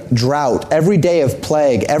day of drought, every day of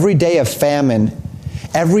plague, every day of famine,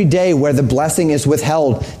 every day where the blessing is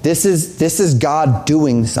withheld, this is God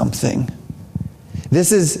doing something.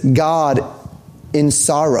 This is God in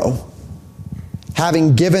sorrow,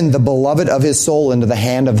 having given the beloved of his soul into the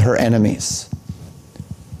hand of her enemies.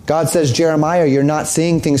 God says, Jeremiah, you're not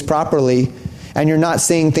seeing things properly. And you're not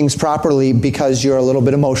seeing things properly because you're a little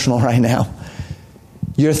bit emotional right now.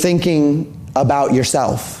 You're thinking about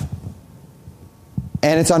yourself.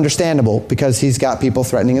 And it's understandable because he's got people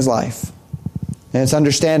threatening his life. And it's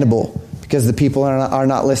understandable because the people are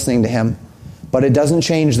not listening to him. But it doesn't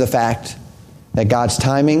change the fact that God's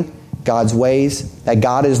timing, God's ways, that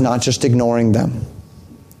God is not just ignoring them.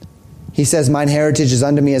 He says, mine heritage is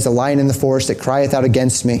unto me as a lion in the forest, it crieth out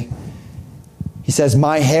against me. He says,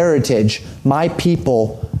 my heritage, my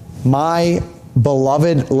people, my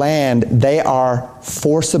beloved land, they are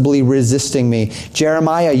forcibly resisting me.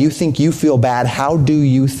 Jeremiah, you think you feel bad. How do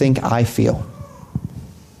you think I feel?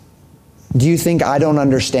 Do you think I don't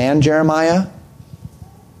understand, Jeremiah?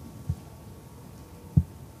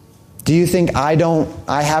 Do you think I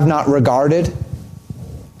have not regarded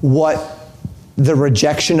what the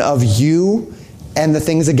rejection of you and the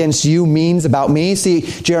things against you means about me? See,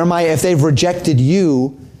 Jeremiah, if they've rejected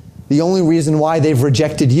you, the only reason why they've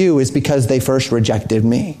rejected you is because they first rejected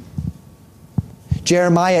me.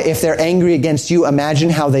 Jeremiah, if they're angry against you, imagine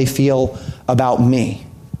how they feel about me.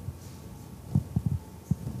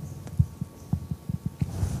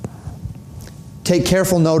 Take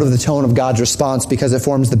careful note of the tone of God's response because it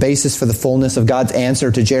forms the basis for the fullness of God's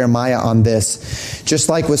answer to Jeremiah on this. Just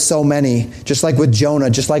like with so many, just like with Jonah,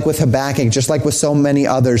 just like with Habakkuk, just like with so many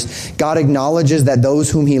others, God acknowledges that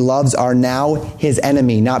those whom he loves are now his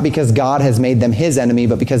enemy, not because God has made them his enemy,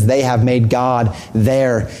 but because they have made God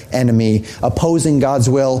their enemy, opposing God's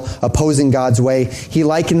will, opposing God's way. He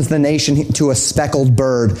likens the nation to a speckled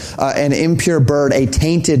bird, an impure bird, a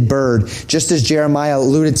tainted bird, just as Jeremiah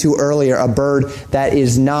alluded to earlier, a bird that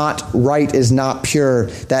is not right, is not pure,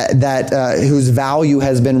 that whose value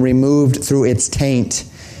has been removed through its taint.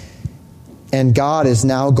 And God is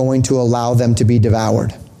now going to allow them to be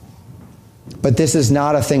devoured. But this is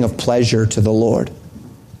not a thing of pleasure to the Lord.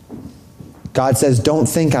 God says, don't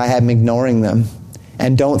think I am ignoring them.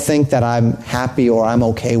 And don't think that I'm happy or I'm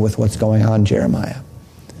okay with what's going on, Jeremiah.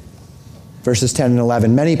 Verses 10 and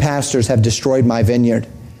 11, many pastors have destroyed my vineyard.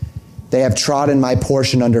 They have trodden my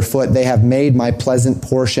portion underfoot. They have made my pleasant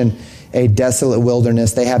portion a desolate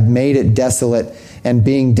wilderness. They have made it desolate, and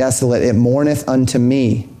being desolate, it mourneth unto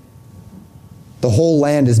me. The whole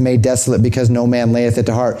land is made desolate because no man layeth it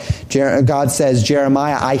to heart. God says,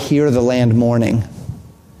 Jeremiah, I hear the land mourning.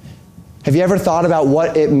 Have you ever thought about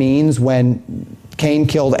what it means when Cain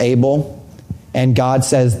killed Abel, and God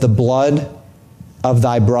says, the blood of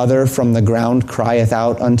thy brother from the ground crieth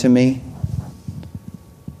out unto me?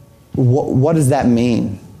 What does that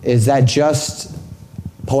mean? Is that just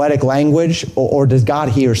poetic language, or does God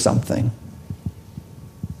hear something?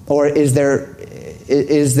 Or is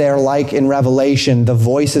there, like in Revelation, the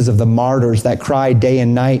voices of the martyrs that cry day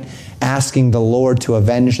and night, asking the Lord to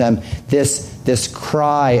avenge them? This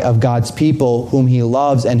cry of God's people whom he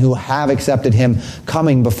loves and who have accepted him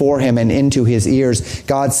coming before him and into his ears.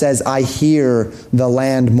 God says, I hear the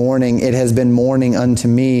land mourning. It has been mourning unto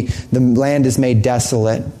me. The land is made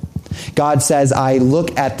desolate. God says, I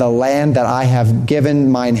look at the land that I have given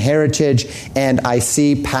mine heritage, and I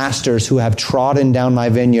see pastors who have trodden down my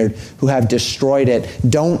vineyard, who have destroyed it.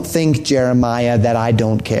 Don't think, Jeremiah, that I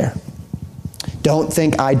don't care. Don't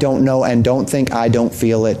think I don't know, and don't think I don't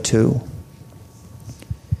feel it too.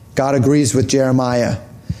 God agrees with Jeremiah.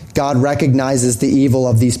 God recognizes the evil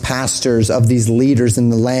of these pastors, of these leaders in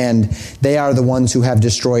the land. They are the ones who have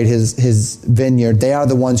destroyed his vineyard. They are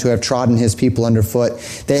the ones who have trodden his people underfoot.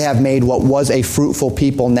 They have made what was a fruitful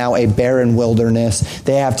people now a barren wilderness.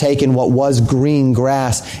 They have taken what was green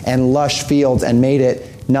grass and lush fields and made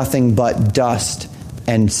it nothing but dust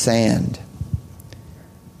and sand.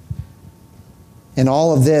 And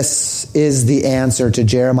all of this is the answer to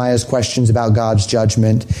Jeremiah's questions about God's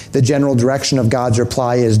judgment. The general direction of God's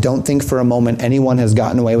reply is, don't think for a moment anyone has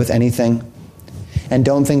gotten away with anything. And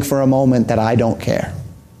don't think for a moment that I don't care.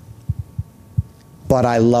 But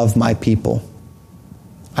I love my people.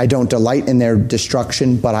 I don't delight in their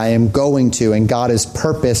destruction, but I am going to. And God has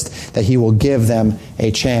purposed that he will give them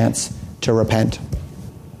a chance to repent.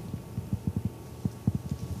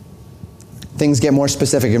 Things get more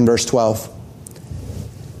specific in verse 12.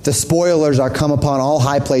 The spoilers are come upon all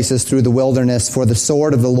high places through the wilderness, for the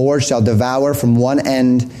sword of the Lord shall devour from one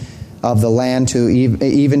end of the land to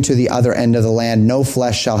even to the other end of the land. No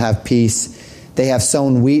flesh shall have peace. They have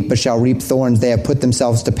sown wheat, but shall reap thorns. They have put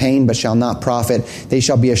themselves to pain, but shall not profit. They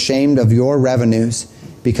shall be ashamed of your revenues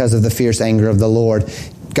because of the fierce anger of the Lord.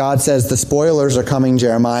 God says the spoilers are coming,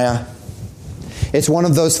 Jeremiah. It's one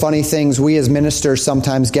of those funny things we as ministers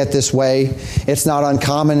sometimes get this way. It's not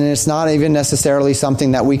uncommon, and it's not even necessarily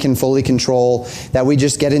something that we can fully control, that we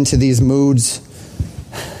just get into these moods.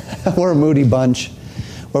 We're a moody bunch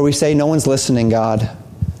where we say, no one's listening, God.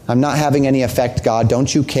 I'm not having any effect, God.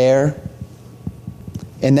 Don't you care?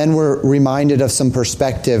 And then we're reminded of some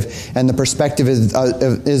perspective, and the perspective is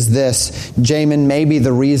this. Jamin, maybe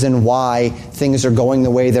the reason why things are going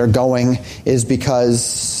the way they're going is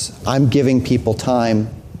because I'm giving people time.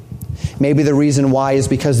 Maybe the reason why is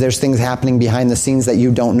because there's things happening behind the scenes that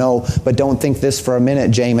you don't know. But don't think this for a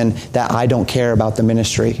minute, Jamin, that I don't care about the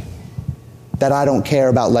ministry. That I don't care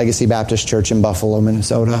about Legacy Baptist Church in Buffalo,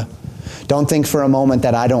 Minnesota. Don't think for a moment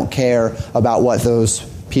that I don't care about what those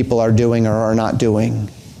people are doing or are not doing.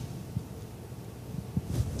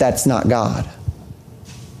 That's not God.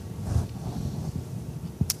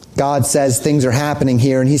 God says things are happening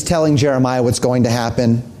here, and he's telling Jeremiah what's going to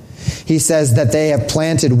happen. He says that they have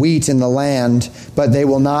planted wheat in the land, but they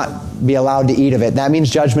will not be allowed to eat of it. That means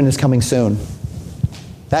judgment is coming soon.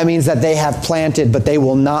 That means that they have planted, but they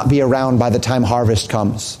will not be around by the time harvest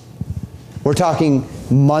comes. We're talking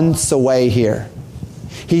months away here.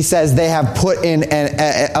 He says they have put in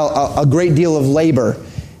a great deal of labor.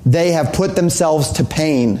 They have put themselves to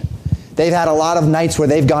pain. They've had a lot of nights where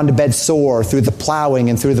they've gone to bed sore through the plowing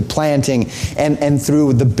and through the planting and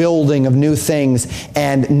through the building of new things.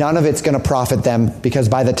 And none of it's going to profit them, because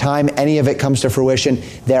by the time any of it comes to fruition,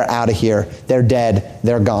 they're out of here. They're dead.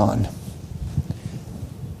 They're gone.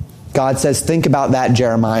 God says, think about that,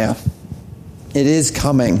 Jeremiah. It is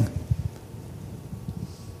coming.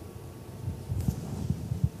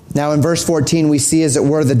 Now in verse 14, we see, as it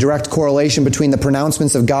were, the direct correlation between the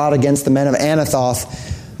pronouncements of God against the men of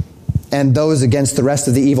Anathoth and those against the rest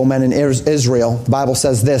of the evil men in Israel. The Bible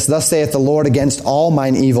says this, thus saith the Lord against all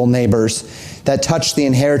mine evil neighbors that touch the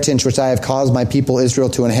inheritance which I have caused my people Israel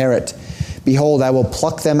to inherit. Behold, I will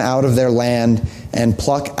pluck them out of their land and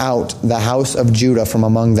pluck out the house of Judah from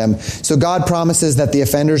among them. So God promises that the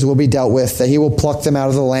offenders will be dealt with, that he will pluck them out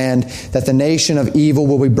of the land, that the nation of evil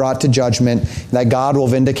will be brought to judgment, that God will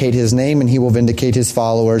vindicate his name and he will vindicate his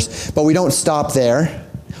followers. But we don't stop there.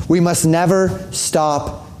 We must never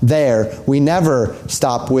stop there. We never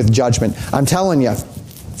stop with judgment. I'm telling you,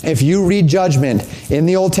 if you read judgment in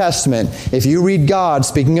the Old Testament, if you read God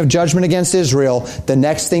speaking of judgment against Israel, the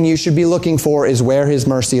next thing you should be looking for is where his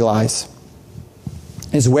mercy lies,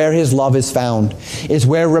 is where his love is found, is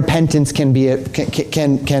where repentance can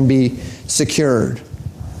be secured.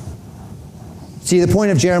 See, the point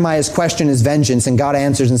of Jeremiah's question is vengeance, and God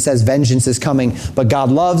answers and says vengeance is coming. But God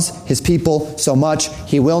loves his people so much,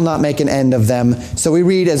 he will not make an end of them. So we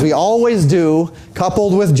read, as we always do,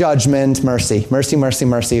 coupled with judgment, mercy, mercy, mercy,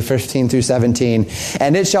 mercy, 15 through 17.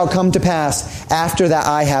 And it shall come to pass, after that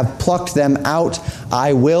I have plucked them out,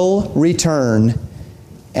 I will return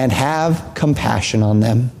and have compassion on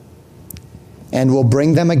them, and will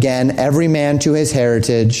bring them again, every man to his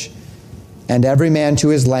heritage, and every man to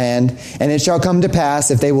his land. And it shall come to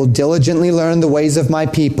pass, if they will diligently learn the ways of my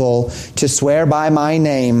people, to swear by my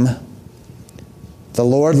name, the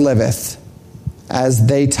Lord liveth, as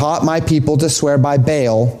they taught my people to swear by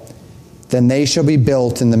Baal, then they shall be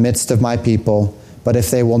built in the midst of my people. But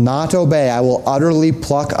if they will not obey, I will utterly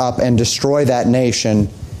pluck up and destroy that nation,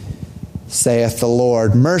 saith the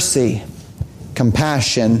Lord. Mercy,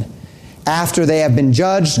 compassion, After they have been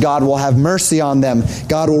judged, God will have mercy on them.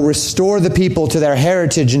 God will restore the people to their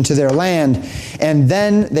heritage and to their land. And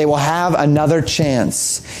then they will have another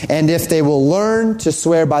chance. And if they will learn to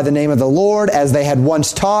swear by the name of the Lord, as they had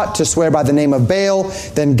once taught to swear by the name of Baal,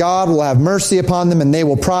 then God will have mercy upon them and they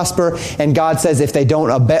will prosper. And God says if they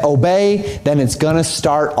don't obey, then it's going to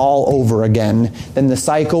start all over again. Then the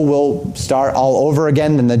cycle will start all over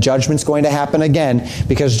again. Then the judgment's going to happen again,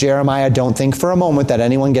 because Jeremiah don't think for a moment that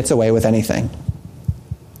anyone gets away with anything.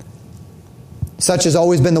 Such has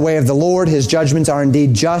always been the way of the Lord. His judgments are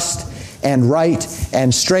indeed just and right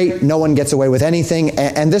and straight. No one gets away with anything.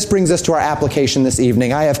 And this brings us to our application this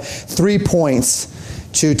evening. I have 3 points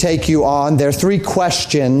to take you on. There are 3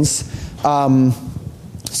 questions,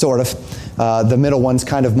 sort of. The middle one's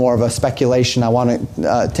kind of more of a speculation. I want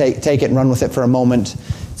to take it and run with it for a moment.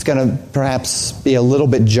 It's going to perhaps be a little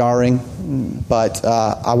bit jarring, but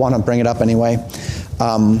I want to bring it up anyway.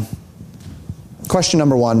 Question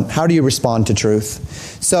number 1, how do you respond to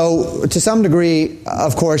truth? So, to some degree,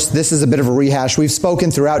 of course, this is a bit of a rehash. We've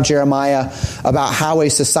spoken throughout Jeremiah about how a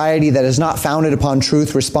society that is not founded upon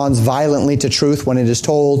truth responds violently to truth when it is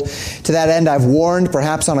told. To that end, I've warned,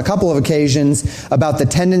 perhaps on a couple of occasions, about the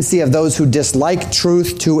tendency of those who dislike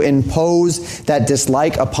truth to impose that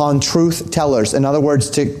dislike upon truth tellers. In other words,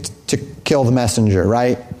 to kill the messenger,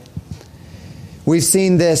 right? We've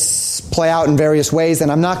seen this play out in various ways,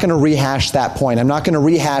 and I'm not going to rehash that point. I'm not going to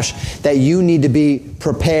rehash that you need to be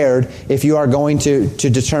prepared if you are going to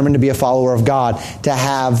determine to be a follower of God, to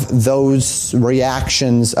have those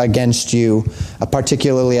reactions against you,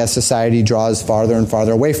 particularly as society draws farther and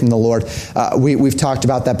farther away from the Lord. We've talked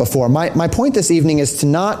about that before. My point this evening is to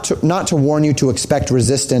not to warn you to expect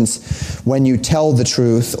resistance when you tell the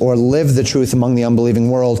truth or live the truth among the unbelieving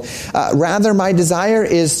world. Rather, my desire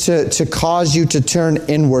is to cause you to turn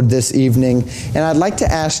inward this evening, and I'd like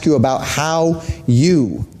to ask you about how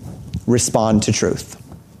you respond to truth.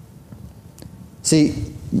 See,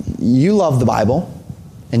 you love the Bible,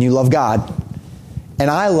 and you love God, and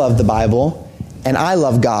I love the Bible, and I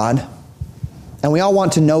love God, and we all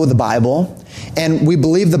want to know the Bible, and we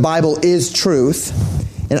believe the Bible is truth.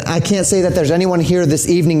 And I can't say that there's anyone here this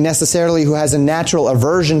evening necessarily who has a natural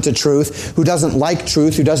aversion to truth, who doesn't like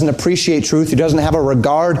truth, who doesn't appreciate truth, who doesn't have a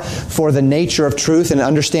regard for the nature of truth and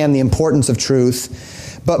understand the importance of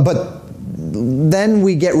truth. But then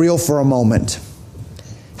we get real for a moment.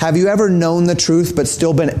 Have you ever known the truth but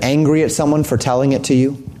still been angry at someone for telling it to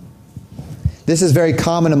you? This is very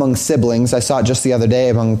common among siblings. I saw it just the other day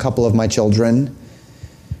among a couple of my children.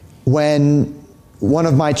 When one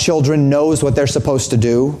of my children knows what they're supposed to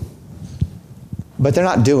do, but they're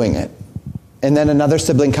not doing it. And then another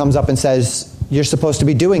sibling comes up and says, you're supposed to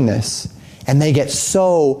be doing this. And they get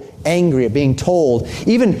so angry at being told.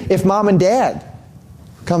 Even if mom and dad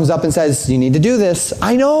comes up and says, you need to do this.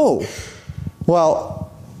 I know.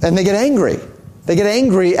 Well, and they get angry. They get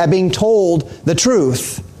angry at being told the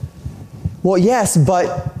truth. Well, yes,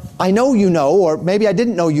 but I know you know, or maybe I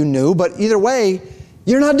didn't know you knew, but either way,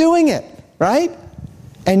 you're not doing it, right?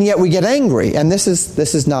 And yet we get angry, and this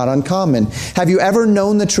is not uncommon. Have you ever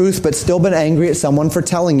known the truth but still been angry at someone for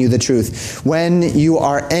telling you the truth? When you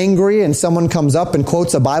are angry and someone comes up and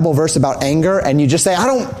quotes a Bible verse about anger, and you just say, I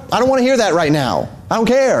don't want to hear that right now. I don't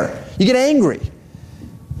care. You get angry.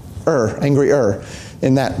 Angrier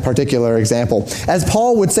in that particular example. As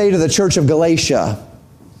Paul would say to the church of Galatia,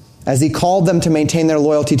 as he called them to maintain their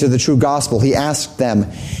loyalty to the true gospel, he asked them,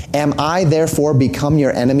 am I therefore become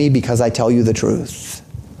your enemy because I tell you the truth?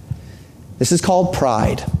 This is called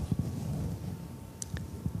pride.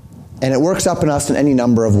 And it works up in us in any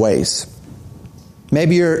number of ways.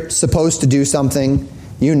 Maybe you're supposed to do something,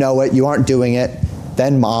 you know it, you aren't doing it.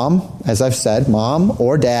 Then mom, as I've said, mom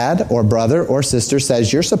or dad or brother or sister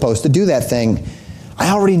says, you're supposed to do that thing. I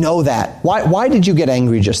already know that. Why did you get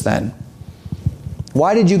angry just then?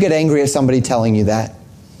 Why did you get angry at somebody telling you that?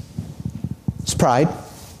 It's pride.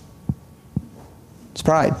 It's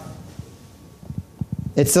pride.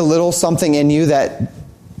 It's a little something in you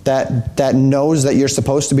that knows that you're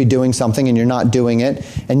supposed to be doing something and you're not doing it,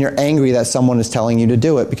 and you're angry that someone is telling you to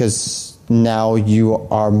do it because now you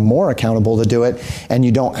are more accountable to do it and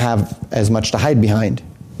you don't have as much to hide behind,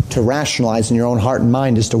 to rationalize in your own heart and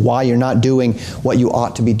mind as to why you're not doing what you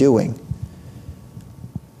ought to be doing.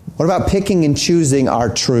 What about picking and choosing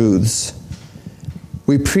our truths?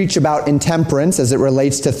 We preach about intemperance as it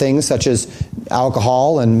relates to things such as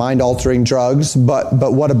alcohol and mind-altering drugs, but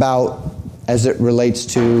what about as it relates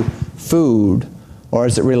to food or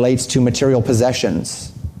as it relates to material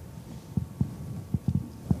possessions?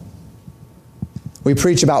 We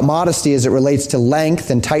preach about modesty as it relates to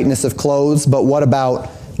length and tightness of clothes, but what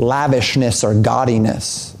about lavishness or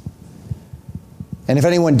gaudiness. And if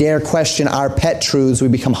anyone dare question our pet truths, we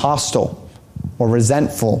become hostile or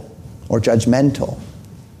resentful or judgmental.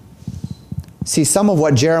 See, some of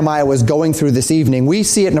what Jeremiah was going through this evening, we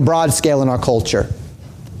see it in a broad scale in our culture.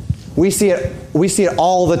 We see it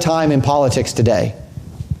all the time in politics today.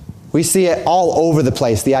 We see it all over the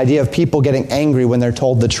place, the idea of people getting angry when they're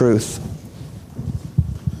told the truth.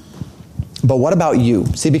 But what about you?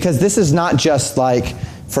 See, because this is not just like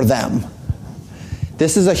for them.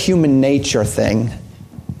 This is a human nature thing.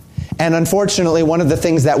 And unfortunately, one of the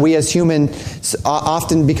things that we as humans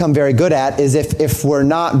often become very good at is if we're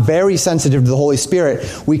not very sensitive to the Holy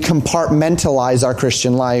Spirit, we compartmentalize our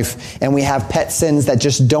Christian life and we have pet sins that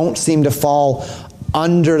just don't seem to fall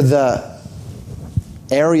under the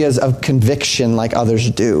areas of conviction like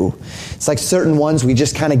others do. It's like certain ones we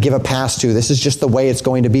just kind of give a pass to. This is just the way it's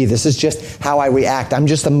going to be. This is just how I react. I'm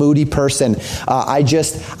just a moody person. I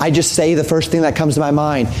just say the first thing that comes to my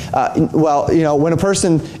mind. When a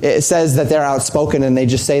person says that they're outspoken and they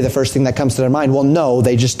just say the first thing that comes to their mind, well, no,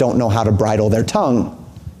 they just don't know how to bridle their tongue.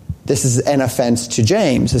 This is an offense to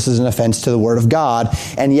James. This is an offense to the Word of God.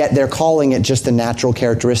 And yet they're calling it just a natural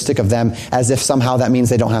characteristic of them, as if somehow that means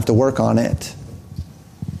they don't have to work on it.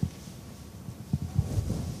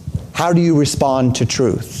 How do you respond to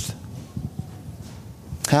truth?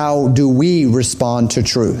 How do we respond to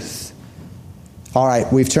truth? All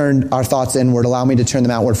right, we've turned our thoughts inward. Allow me to turn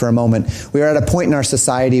them outward for a moment. We are at a point in our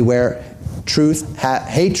society where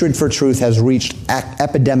hatred for truth has reached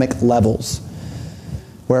epidemic levels,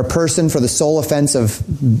 where a person, for the sole offense of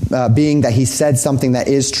being that he said something that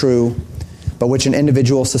is true, but which an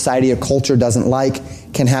individual, society, or culture doesn't like,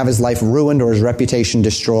 can have his life ruined or his reputation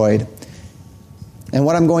destroyed. And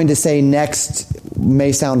what I'm going to say next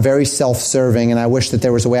may sound very self-serving, and I wish that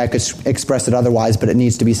there was a way I could express it otherwise, but it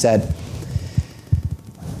needs to be said.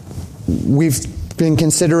 We've been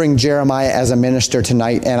considering Jeremiah as a minister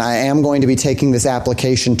tonight, and I am going to be taking this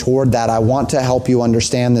application toward that. I want to help you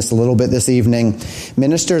understand this a little bit this evening.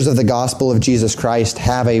 Ministers of the gospel of Jesus Christ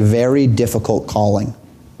have a very difficult calling.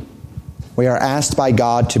 We are asked by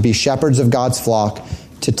God to be shepherds of God's flock,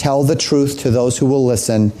 to tell the truth to those who will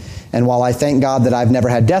listen. And while I thank God that I've never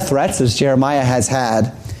had death threats, as Jeremiah has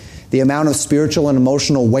had, the amount of spiritual and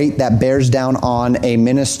emotional weight that bears down on a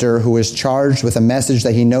minister who is charged with a message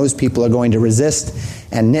that he knows people are going to resist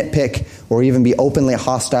and nitpick or even be openly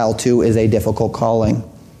hostile to is a difficult calling.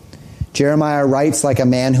 Jeremiah writes like a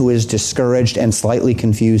man who is discouraged and slightly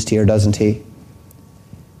confused here, doesn't he?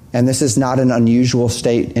 And this is not an unusual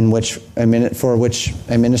state for which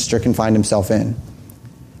a minister can find himself in.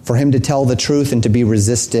 For him to tell the truth and to be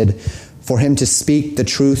resisted, for him to speak the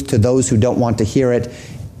truth to those who don't want to hear it,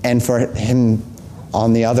 and for him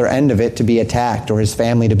on the other end of it to be attacked, or his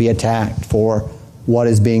family to be attacked for what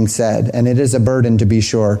is being said. And it is a burden, to be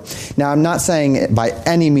sure. Now, I'm not saying by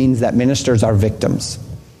any means that ministers are victims.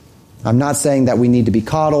 I'm not saying that we need to be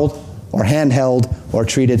coddled or handheld or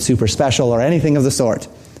treated super special or anything of the sort.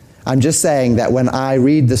 I'm just saying that when I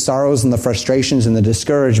read the sorrows and the frustrations and the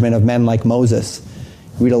discouragement of men like Moses,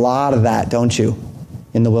 you read a lot of that, don't you,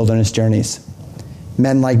 in the wilderness journeys.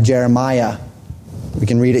 Men like Jeremiah, we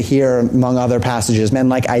can read it here among other passages. Men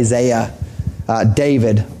like Isaiah,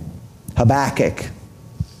 David, Habakkuk.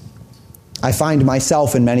 I find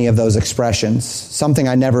myself in many of those expressions, something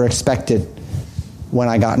I never expected when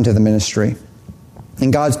I got into the ministry.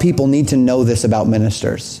 And God's people need to know this about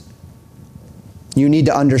ministers. You need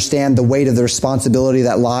to understand the weight of the responsibility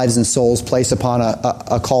that lives and souls place upon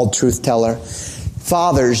a called truth teller.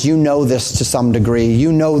 Fathers, you know this to some degree.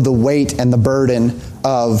 You know the weight and the burden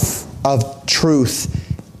of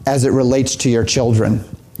truth as it relates to your children.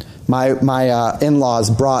 My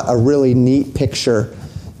in-laws brought a really neat picture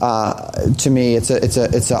to me. It's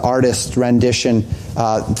an artist rendition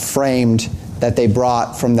framed that they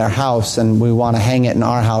brought from their house, and we want to hang it in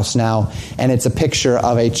our house now. And it's a picture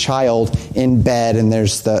of a child in bed, and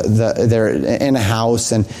they're in a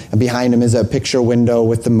house, and behind him is a picture window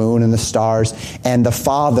with the moon and the stars, and the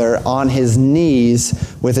father on his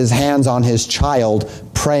knees with his hands on his child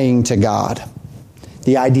praying to God.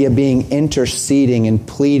 The idea being interceding and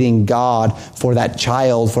pleading God for that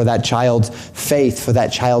child's faith, for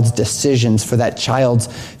that child's decisions, for that child's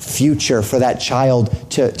future, for that child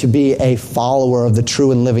to be a follower of the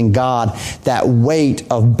true and living God. That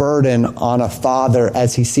weight of burden on a father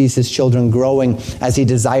as he sees his children growing, as he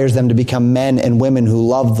desires them to become men and women who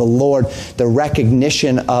love the Lord. The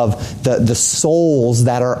recognition of the souls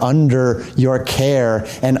that are under your care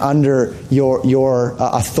and under your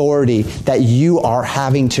authority, that you are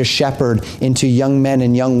having to shepherd into young men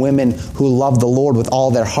and young women who love the Lord with all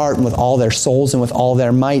their heart and with all their souls and with all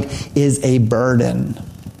their might is a burden.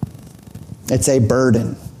 It's a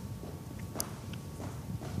burden.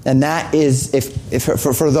 And that is, if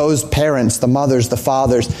for those parents, the mothers, the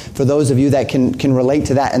fathers, for those of you that can relate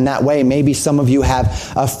to that in that way, maybe some of you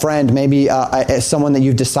have a friend, maybe someone that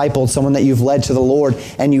you've discipled, someone that you've led to the Lord,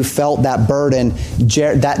 and you felt that burden.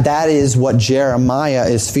 That is what Jeremiah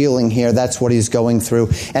is feeling here. That's what he's going through.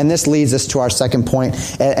 And this leads us to our second point.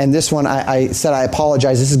 And this one, I said I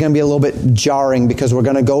apologize. This is going to be a little bit jarring because we're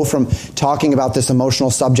going to go from talking about this emotional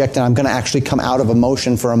subject, and I'm going to actually come out of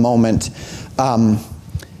emotion for a moment.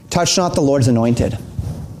 Touch not the Lord's anointed.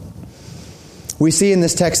 We see in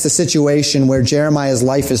this text a situation where Jeremiah's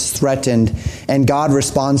life is threatened, and God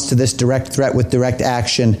responds to this direct threat with direct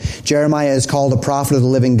action. Jeremiah is called a prophet of the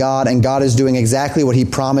living God, and God is doing exactly what he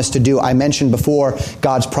promised to do. I mentioned before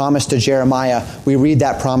God's promise to Jeremiah. We read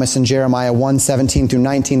that promise in Jeremiah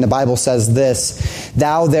 1:17-19. The Bible says this,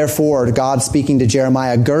 "Thou therefore," God speaking to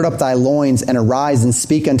Jeremiah, "gird up thy loins and arise and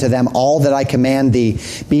speak unto them all that I command thee.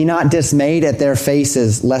 Be not dismayed at their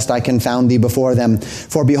faces, lest I confound thee before them.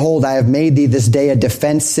 For behold, I have made thee this day a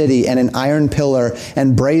defense city and an iron pillar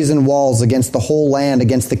and brazen walls against the whole land,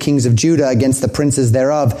 against the kings of Judah, against the princes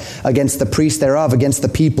thereof, against the priests thereof, against the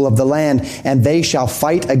people of the land. And they shall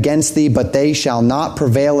fight against thee, but they shall not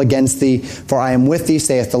prevail against thee. For I am with thee,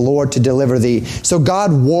 saith the Lord, to deliver thee." So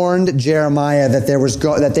God warned Jeremiah that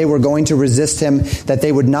that they were going to resist him, that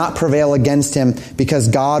they would not prevail against him because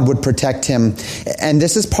God would protect him. And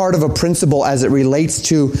this is part of a principle as it relates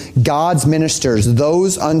to God's ministers,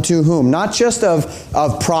 those unto whom, not just of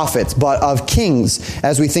prophets, but of kings,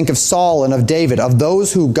 as we think of Saul and of David, of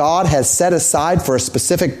those who God has set aside for a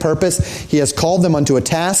specific purpose. He has called them unto a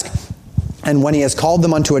task, and when he has called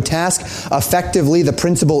them unto a task, effectively the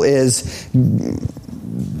principle is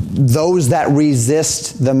those that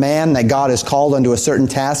resist the man that God has called unto a certain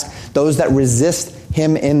task, those that resist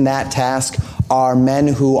him in that task are men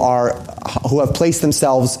who have placed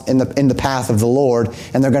themselves in the path of the Lord,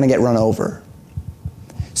 and they're going to get run over.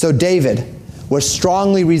 So David was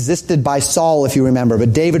strongly resisted by Saul, if you remember,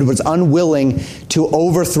 but David was unwilling to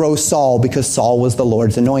overthrow Saul because Saul was the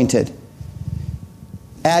Lord's anointed.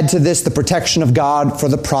 Add to this the protection of God for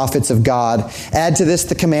the prophets of God. Add to this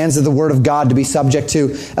the commands of the Word of God to be subject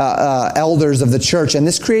to elders of the church. And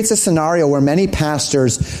this creates a scenario where many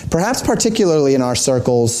pastors, perhaps particularly in our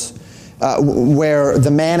circles, where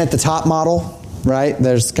the man at the top model, right?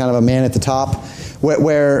 There's kind of a man at the top,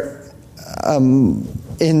 where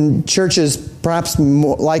in churches perhaps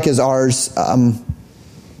more like as ours,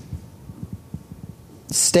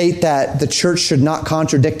 state that the church should not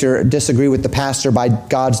contradict or disagree with the pastor by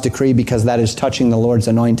God's decree because that is touching the Lord's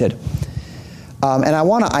anointed. And I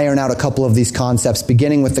want to iron out a couple of these concepts,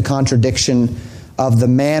 beginning with the contradiction of the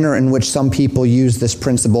manner in which some people use this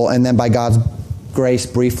principle, and then by God's grace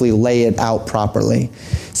briefly lay it out properly.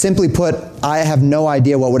 Simply put, I have no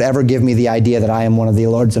idea what would ever give me the idea that I am one of the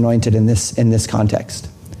Lord's anointed in this context.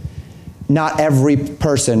 Not every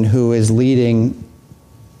person who is leading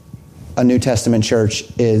a New Testament church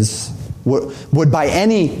would by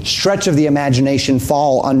any stretch of the imagination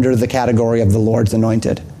fall under the category of the Lord's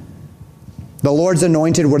anointed. The Lord's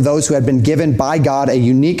anointed were those who had been given by God a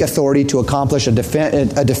unique authority to accomplish a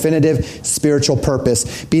definitive spiritual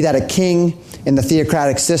purpose, be that a king in the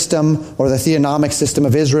theocratic system or the theonomic system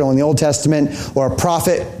of Israel in the Old Testament, or a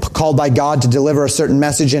prophet called by God to deliver a certain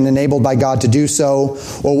message and enabled by God to do so,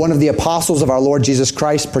 or one of the apostles of our Lord Jesus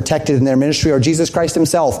Christ protected in their ministry, or Jesus Christ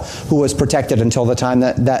himself who was protected until the time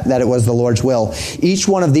that it was the Lord's will. Each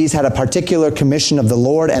one of these had a particular commission of the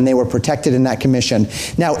Lord, and they were protected in that commission.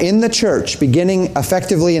 Now in the church, beginning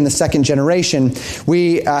effectively in the second generation,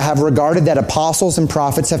 we have regarded that apostles and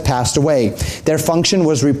prophets have passed away. Their function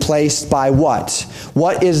was replaced by what?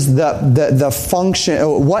 What is the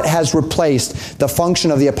function? What has replaced the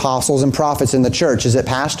function of the apostles and prophets in the church? Is it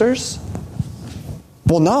pastors?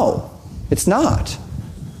 Well, no, it's not.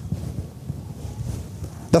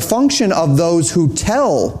 The function of those who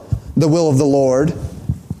tell the will of the Lord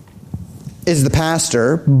is the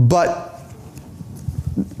pastor, but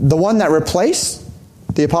the one that replaced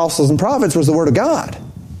the apostles and prophets was the Word of God.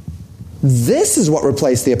 This is what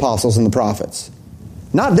replaced the apostles and the prophets.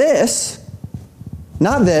 Not this.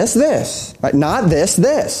 Not this. Right? Not this.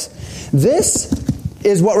 This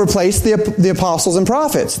is what replaced the apostles and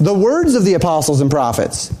prophets. The words of the apostles and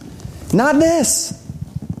prophets. Not this.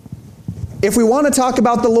 If we want to talk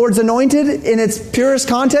about the Lord's anointed in its purest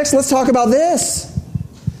context, let's talk about this.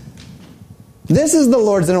 This is the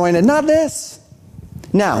Lord's anointed, not this.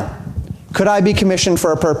 Now, could I be commissioned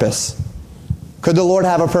for a purpose? Could the Lord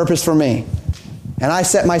have a purpose for me? And I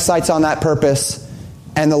set my sights on that purpose,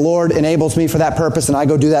 and the Lord enables me for that purpose, and I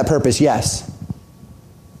go do that purpose? Yes.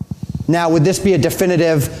 Now, would this be a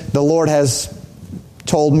definitive, the Lord has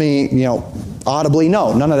told me, audibly?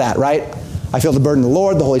 No, none of that, right? I feel the burden of the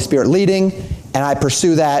Lord, the Holy Spirit leading, and I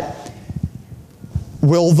pursue that.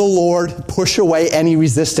 Will the Lord push away any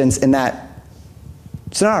resistance in that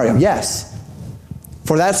scenario? Yes.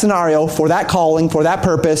 For that scenario, for that calling, for that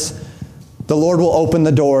purpose, the Lord will open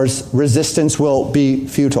the doors. Resistance will be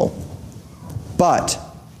futile. But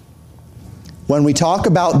when we talk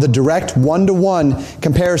about the direct one-to-one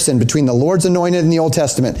comparison between the Lord's anointed in the Old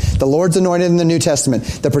Testament, the Lord's anointed in the New Testament,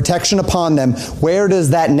 the protection upon them, where does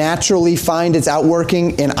that naturally find its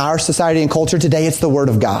outworking in our society and culture today? It's the Word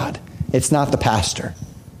of God. It's not the pastor.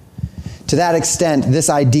 To that extent, this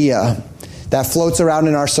idea that floats around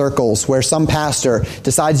in our circles where some pastor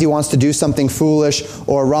decides he wants to do something foolish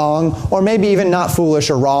or wrong, or maybe even not foolish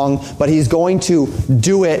or wrong, but he's going to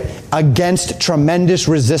do it against tremendous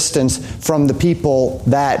resistance from the people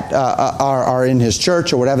that are in his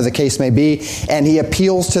church or whatever the case may be, and he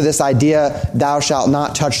appeals to this idea, thou shalt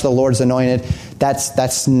not touch the Lord's anointed.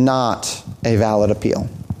 That's not a valid appeal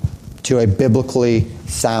to a biblically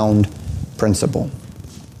sound principle.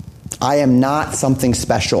 I am not something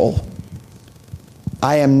special.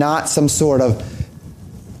 I am not some sort of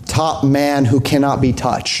top man who cannot be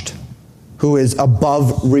touched, who is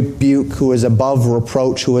above rebuke, who is above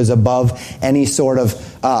reproach, who is above any sort of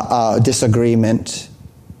disagreement.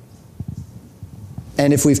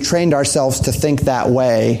 And if we've trained ourselves to think that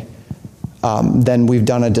way, then we've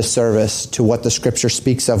done a disservice to what the Scripture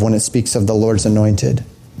speaks of when it speaks of the Lord's anointed.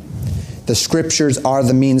 The Scriptures are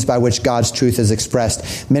the means by which God's truth is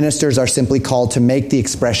expressed. Ministers are simply called to make the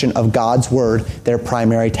expression of God's Word their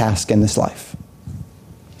primary task in this life.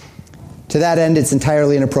 To that end, it's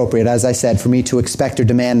entirely inappropriate, as I said, for me to expect or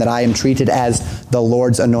demand that I am treated as the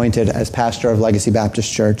Lord's anointed as pastor of Legacy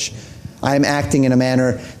Baptist Church. I am acting in a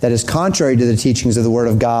manner that is contrary to the teachings of the Word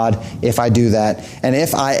of God if I do that. And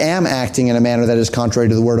if I am acting in a manner that is contrary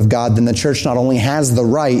to the Word of God, then the church not only has the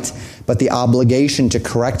right, but the obligation to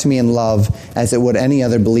correct me in love as it would any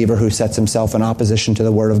other believer who sets himself in opposition to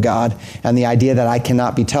the Word of God. And the idea that I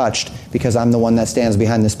cannot be touched because I'm the one that stands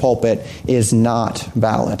behind this pulpit is not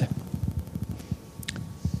valid.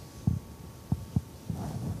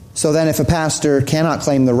 So then if a pastor cannot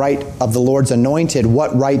claim the right of the Lord's anointed,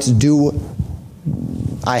 what rights do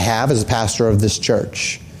I have as a pastor of this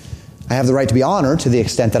church? I have the right to be honored to the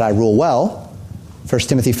extent that I rule well. 1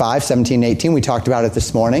 Timothy 5, 17, 18, we talked about it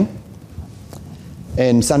this morning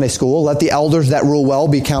in Sunday school. Let the elders that rule well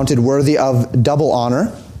be counted worthy of double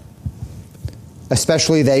honor,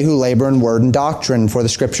 especially they who labor in word and doctrine. For the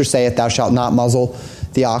Scripture saith, thou shalt not muzzle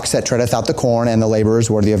the ox that treadeth out the corn, and the laborer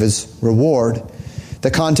is worthy of his reward. The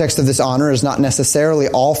context of this honor is not necessarily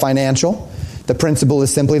all financial. The principle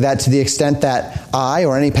is simply that to the extent that I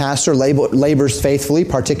or any pastor labors faithfully,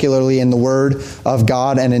 particularly in the Word of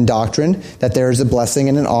God and in doctrine, that there is a blessing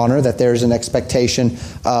and an honor, that there is an expectation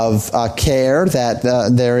of care, that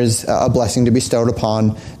there is a blessing to be bestowed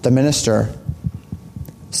upon the minister.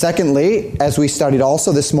 Secondly, as we studied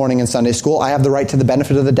also this morning in Sunday school, I have the right to the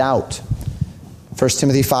benefit of the doubt. 1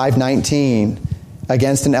 Timothy 5:19.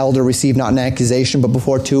 Against an elder receive not an accusation, but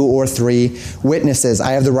before 2 or 3 witnesses.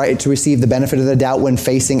 I have the right to receive the benefit of the doubt when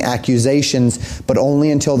facing accusations, but only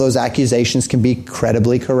until those accusations can be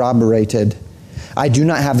credibly corroborated. I do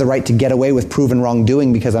not have the right to get away with proven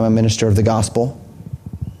wrongdoing because I'm a minister of the gospel.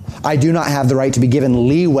 I do not have the right to be given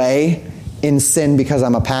leeway in sin because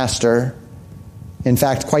I'm a pastor. In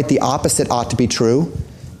fact, quite the opposite ought to be true.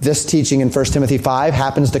 This teaching in 1 Timothy 5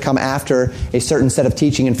 happens to come after a certain set of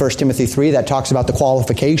teaching in 1 Timothy 3 that talks about the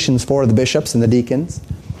qualifications for the bishops and the deacons.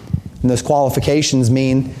 And those qualifications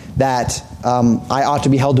mean that I ought to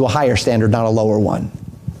be held to a higher standard, not a lower one.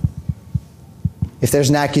 If there's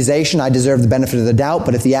an accusation, I deserve the benefit of the doubt,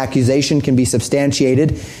 but if the accusation can be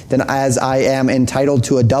substantiated, then as I am entitled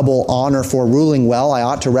to a double honor for ruling well, I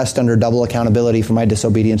ought to rest under double accountability for my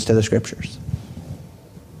disobedience to the Scriptures.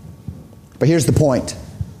 But here's the point.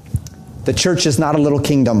 The church is not a little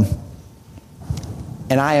kingdom,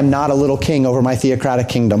 and I am not a little king over my theocratic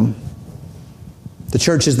kingdom. The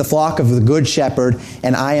church is the flock of the good shepherd,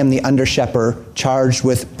 and I am the under-shepherd charged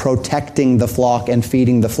with protecting the flock and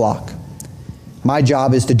feeding the flock. My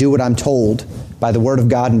job is to do what I'm told by the Word of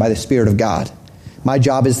God and by the Spirit of God. My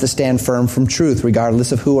job is to stand firm from truth,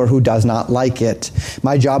 regardless of who or who does not like it.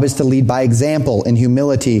 My job is to lead by example in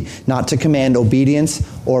humility, not to command obedience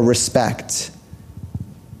or respect.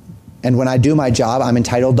 And when I do my job, I'm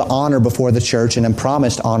entitled to honor before the church and am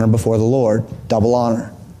promised honor before the Lord, double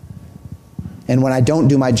honor. And when I don't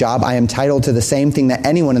do my job, I am entitled to the same thing that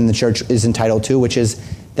anyone in the church is entitled to, which is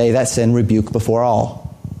they that sin rebuke before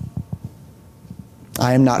all.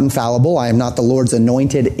 I am not infallible. I am not the Lord's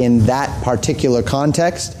anointed in that particular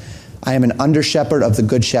context. I am an under-shepherd of the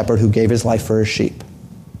good shepherd who gave his life for his sheep.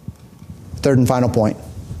 Third and final point.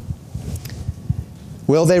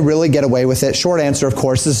 Will they really get away with it? Short answer, of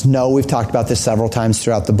course, is no. We've talked about this several times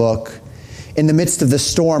throughout the book. In the midst of the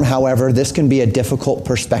storm, however, this can be a difficult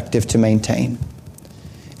perspective to maintain.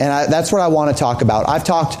 And that's what I want to talk about. I've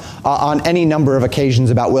talked on any number of occasions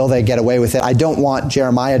about will they get away with it. I don't want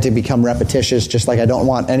Jeremiah to become repetitious, just like I don't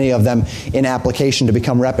want any of them in application to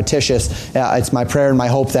become repetitious. It's my prayer and my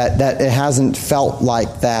hope that it hasn't felt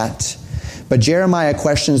like that. But Jeremiah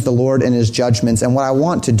questions the Lord in his judgments. And what I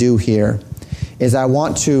want to do here is I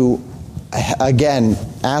want to, again,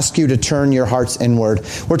 ask you to turn your hearts inward.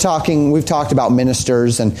 We've talked about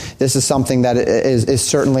ministers, and this is something that is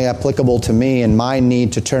certainly applicable to me and my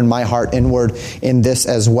need to turn my heart inward in this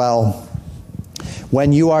as well.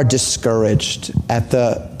 When you are discouraged at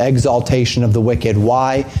the exaltation of the wicked,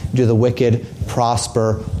 why do the wicked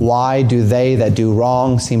prosper? Why do they that do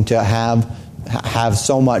wrong seem to have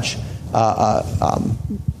so much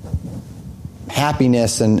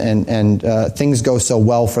happiness and things go so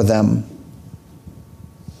well for them?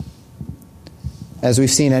 As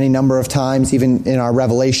we've seen any number of times, even in our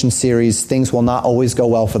Revelation series, things will not always go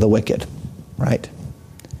well for the wicked, right?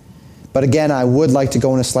 But again, I would like to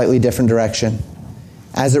go in a slightly different direction.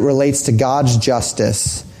 As it relates to God's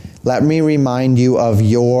justice, let me remind you of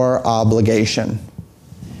your obligation.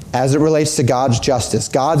 As it relates to God's justice,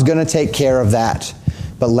 God's going to take care of that.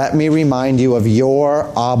 But let me remind you of your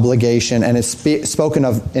obligation, and it's spoken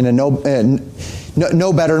of in a no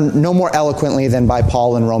more eloquently than by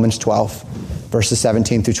Paul in Romans 12. Verses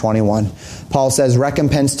 17 through 21. Paul says,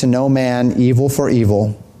 recompense to no man evil for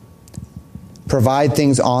evil. Provide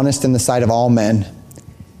things honest in the sight of all men.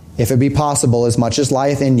 If it be possible, as much as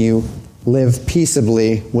lieth in you, live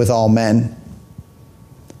peaceably with all men.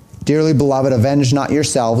 Dearly beloved, avenge not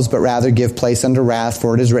yourselves, but rather give place unto wrath,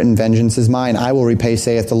 for it is written, vengeance is mine, I will repay,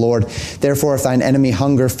 saith the Lord. Therefore, if thine enemy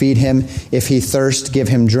hunger, feed him. If he thirst, give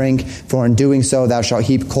him drink. For in doing so, thou shalt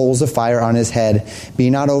heap coals of fire on his head.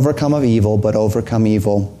 Be not overcome of evil, but overcome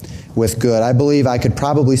evil with good. I believe I could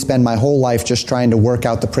probably spend my whole life just trying to work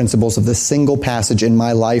out the principles of this single passage in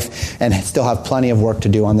my life and still have plenty of work to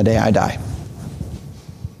do on the day I die.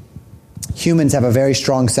 Humans have a very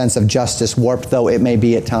strong sense of justice, warped though it may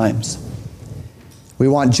be at times. We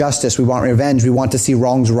want justice. We want revenge. We want to see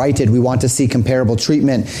wrongs righted. We want to see comparable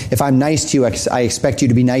treatment. If I'm nice to you, I expect you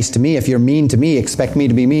to be nice to me. If you're mean to me, expect me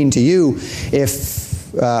to be mean to you.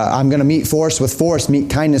 If I'm going to meet force with force, meet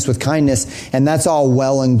kindness with kindness. And that's all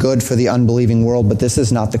well and good for the unbelieving world, but this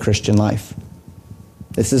is not the Christian life.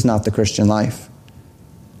 This is not the Christian life.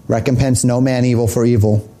 Recompense no man evil for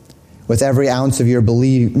evil. With every ounce of your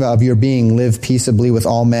being, live peaceably with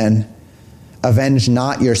all men. Avenge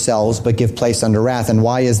not yourselves, but give place unto wrath. And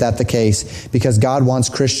why is that the case? Because God wants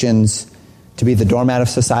Christians to be the doormat of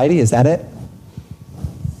society. Is that it?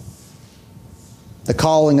 The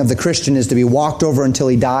calling of the Christian is to be walked over until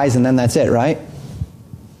he dies, and then that's it, right?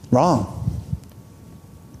 Wrong.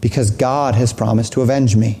 Because God has promised to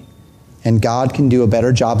avenge me. And God can do a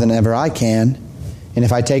better job than ever I can. And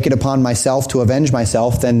if I take it upon myself to avenge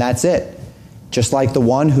myself, then that's it. Just like the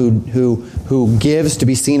one who gives to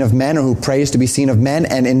be seen of men, or who prays to be seen of men,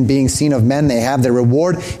 and in being seen of men, they have their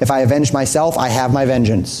reward. If I avenge myself, I have my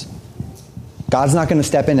vengeance. God's not going to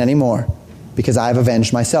step in anymore because I've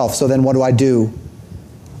avenged myself. So then what do?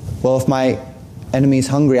 Well, if my enemy's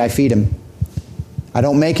hungry, I feed him. I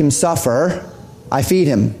don't make him suffer. I feed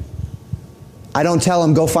him. I don't tell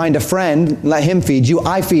him, go find a friend, let him feed you.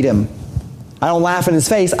 I feed him. I don't laugh in his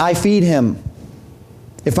face. I feed him.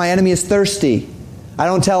 If my enemy is thirsty, I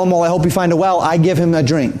don't tell him, well, I hope you find a well. I give him a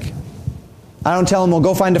drink. I don't tell him, well,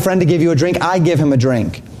 go find a friend to give you a drink. I give him a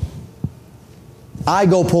drink. I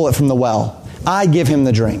go pull it from the well. I give him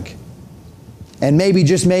the drink. And maybe,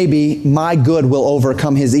 just maybe, my good will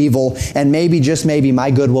overcome his evil. And maybe, just maybe,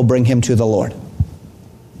 my good will bring him to the Lord.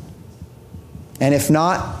 And if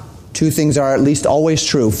not, two things are at least always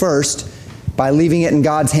true. First, by leaving it in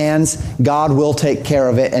God's hands, God will take care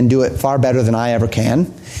of it and do it far better than I ever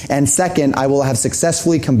can. And second, I will have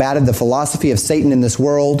successfully combated the philosophy of Satan in this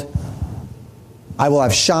world. I will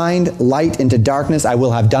have shined light into darkness. I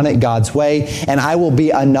will have done it God's way. And I will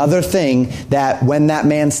be another thing that when that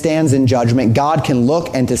man stands in judgment, God can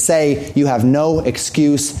look and to say, you have no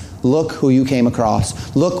excuse. Look who you came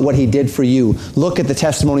across. Look what he did for you. Look at the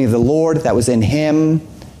testimony of the Lord that was in him.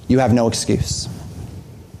 You have no excuse.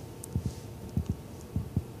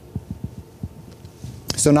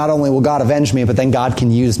 So not only will God avenge me, but then God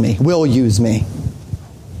can use me, will use me.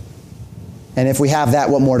 And if we have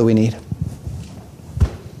that, what more do we need?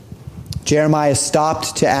 Jeremiah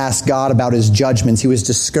stopped to ask God about his judgments. He was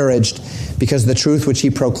discouraged because the truth which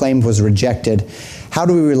he proclaimed was rejected. How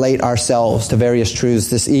do we relate ourselves to various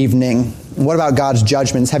truths this evening? What about God's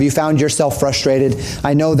judgments? Have you found yourself frustrated?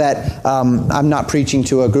 I know that I'm not preaching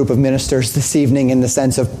to a group of ministers this evening in the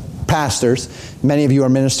sense of pastors. Many of you are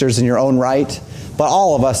ministers in your own right. But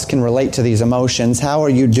all of us can relate to these emotions. How are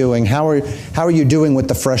you doing? How are you doing with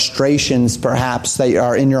the frustrations, perhaps, that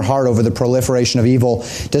are in your heart over the proliferation of evil?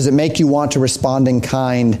 Does it make you want to respond in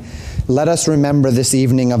kind? Let us remember this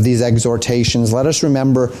evening of these exhortations. Let us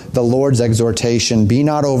remember the Lord's exhortation. Be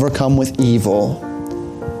not overcome with evil,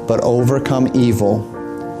 but overcome evil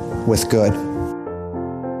with good.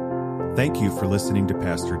 Thank you for listening to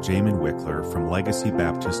Pastor Jamin Wickler from Legacy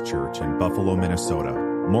Baptist Church in Buffalo, Minnesota.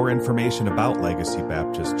 More information about Legacy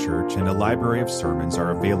Baptist Church and a library of sermons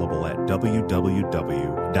are available at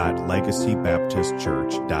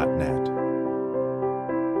www.legacybaptistchurch.net.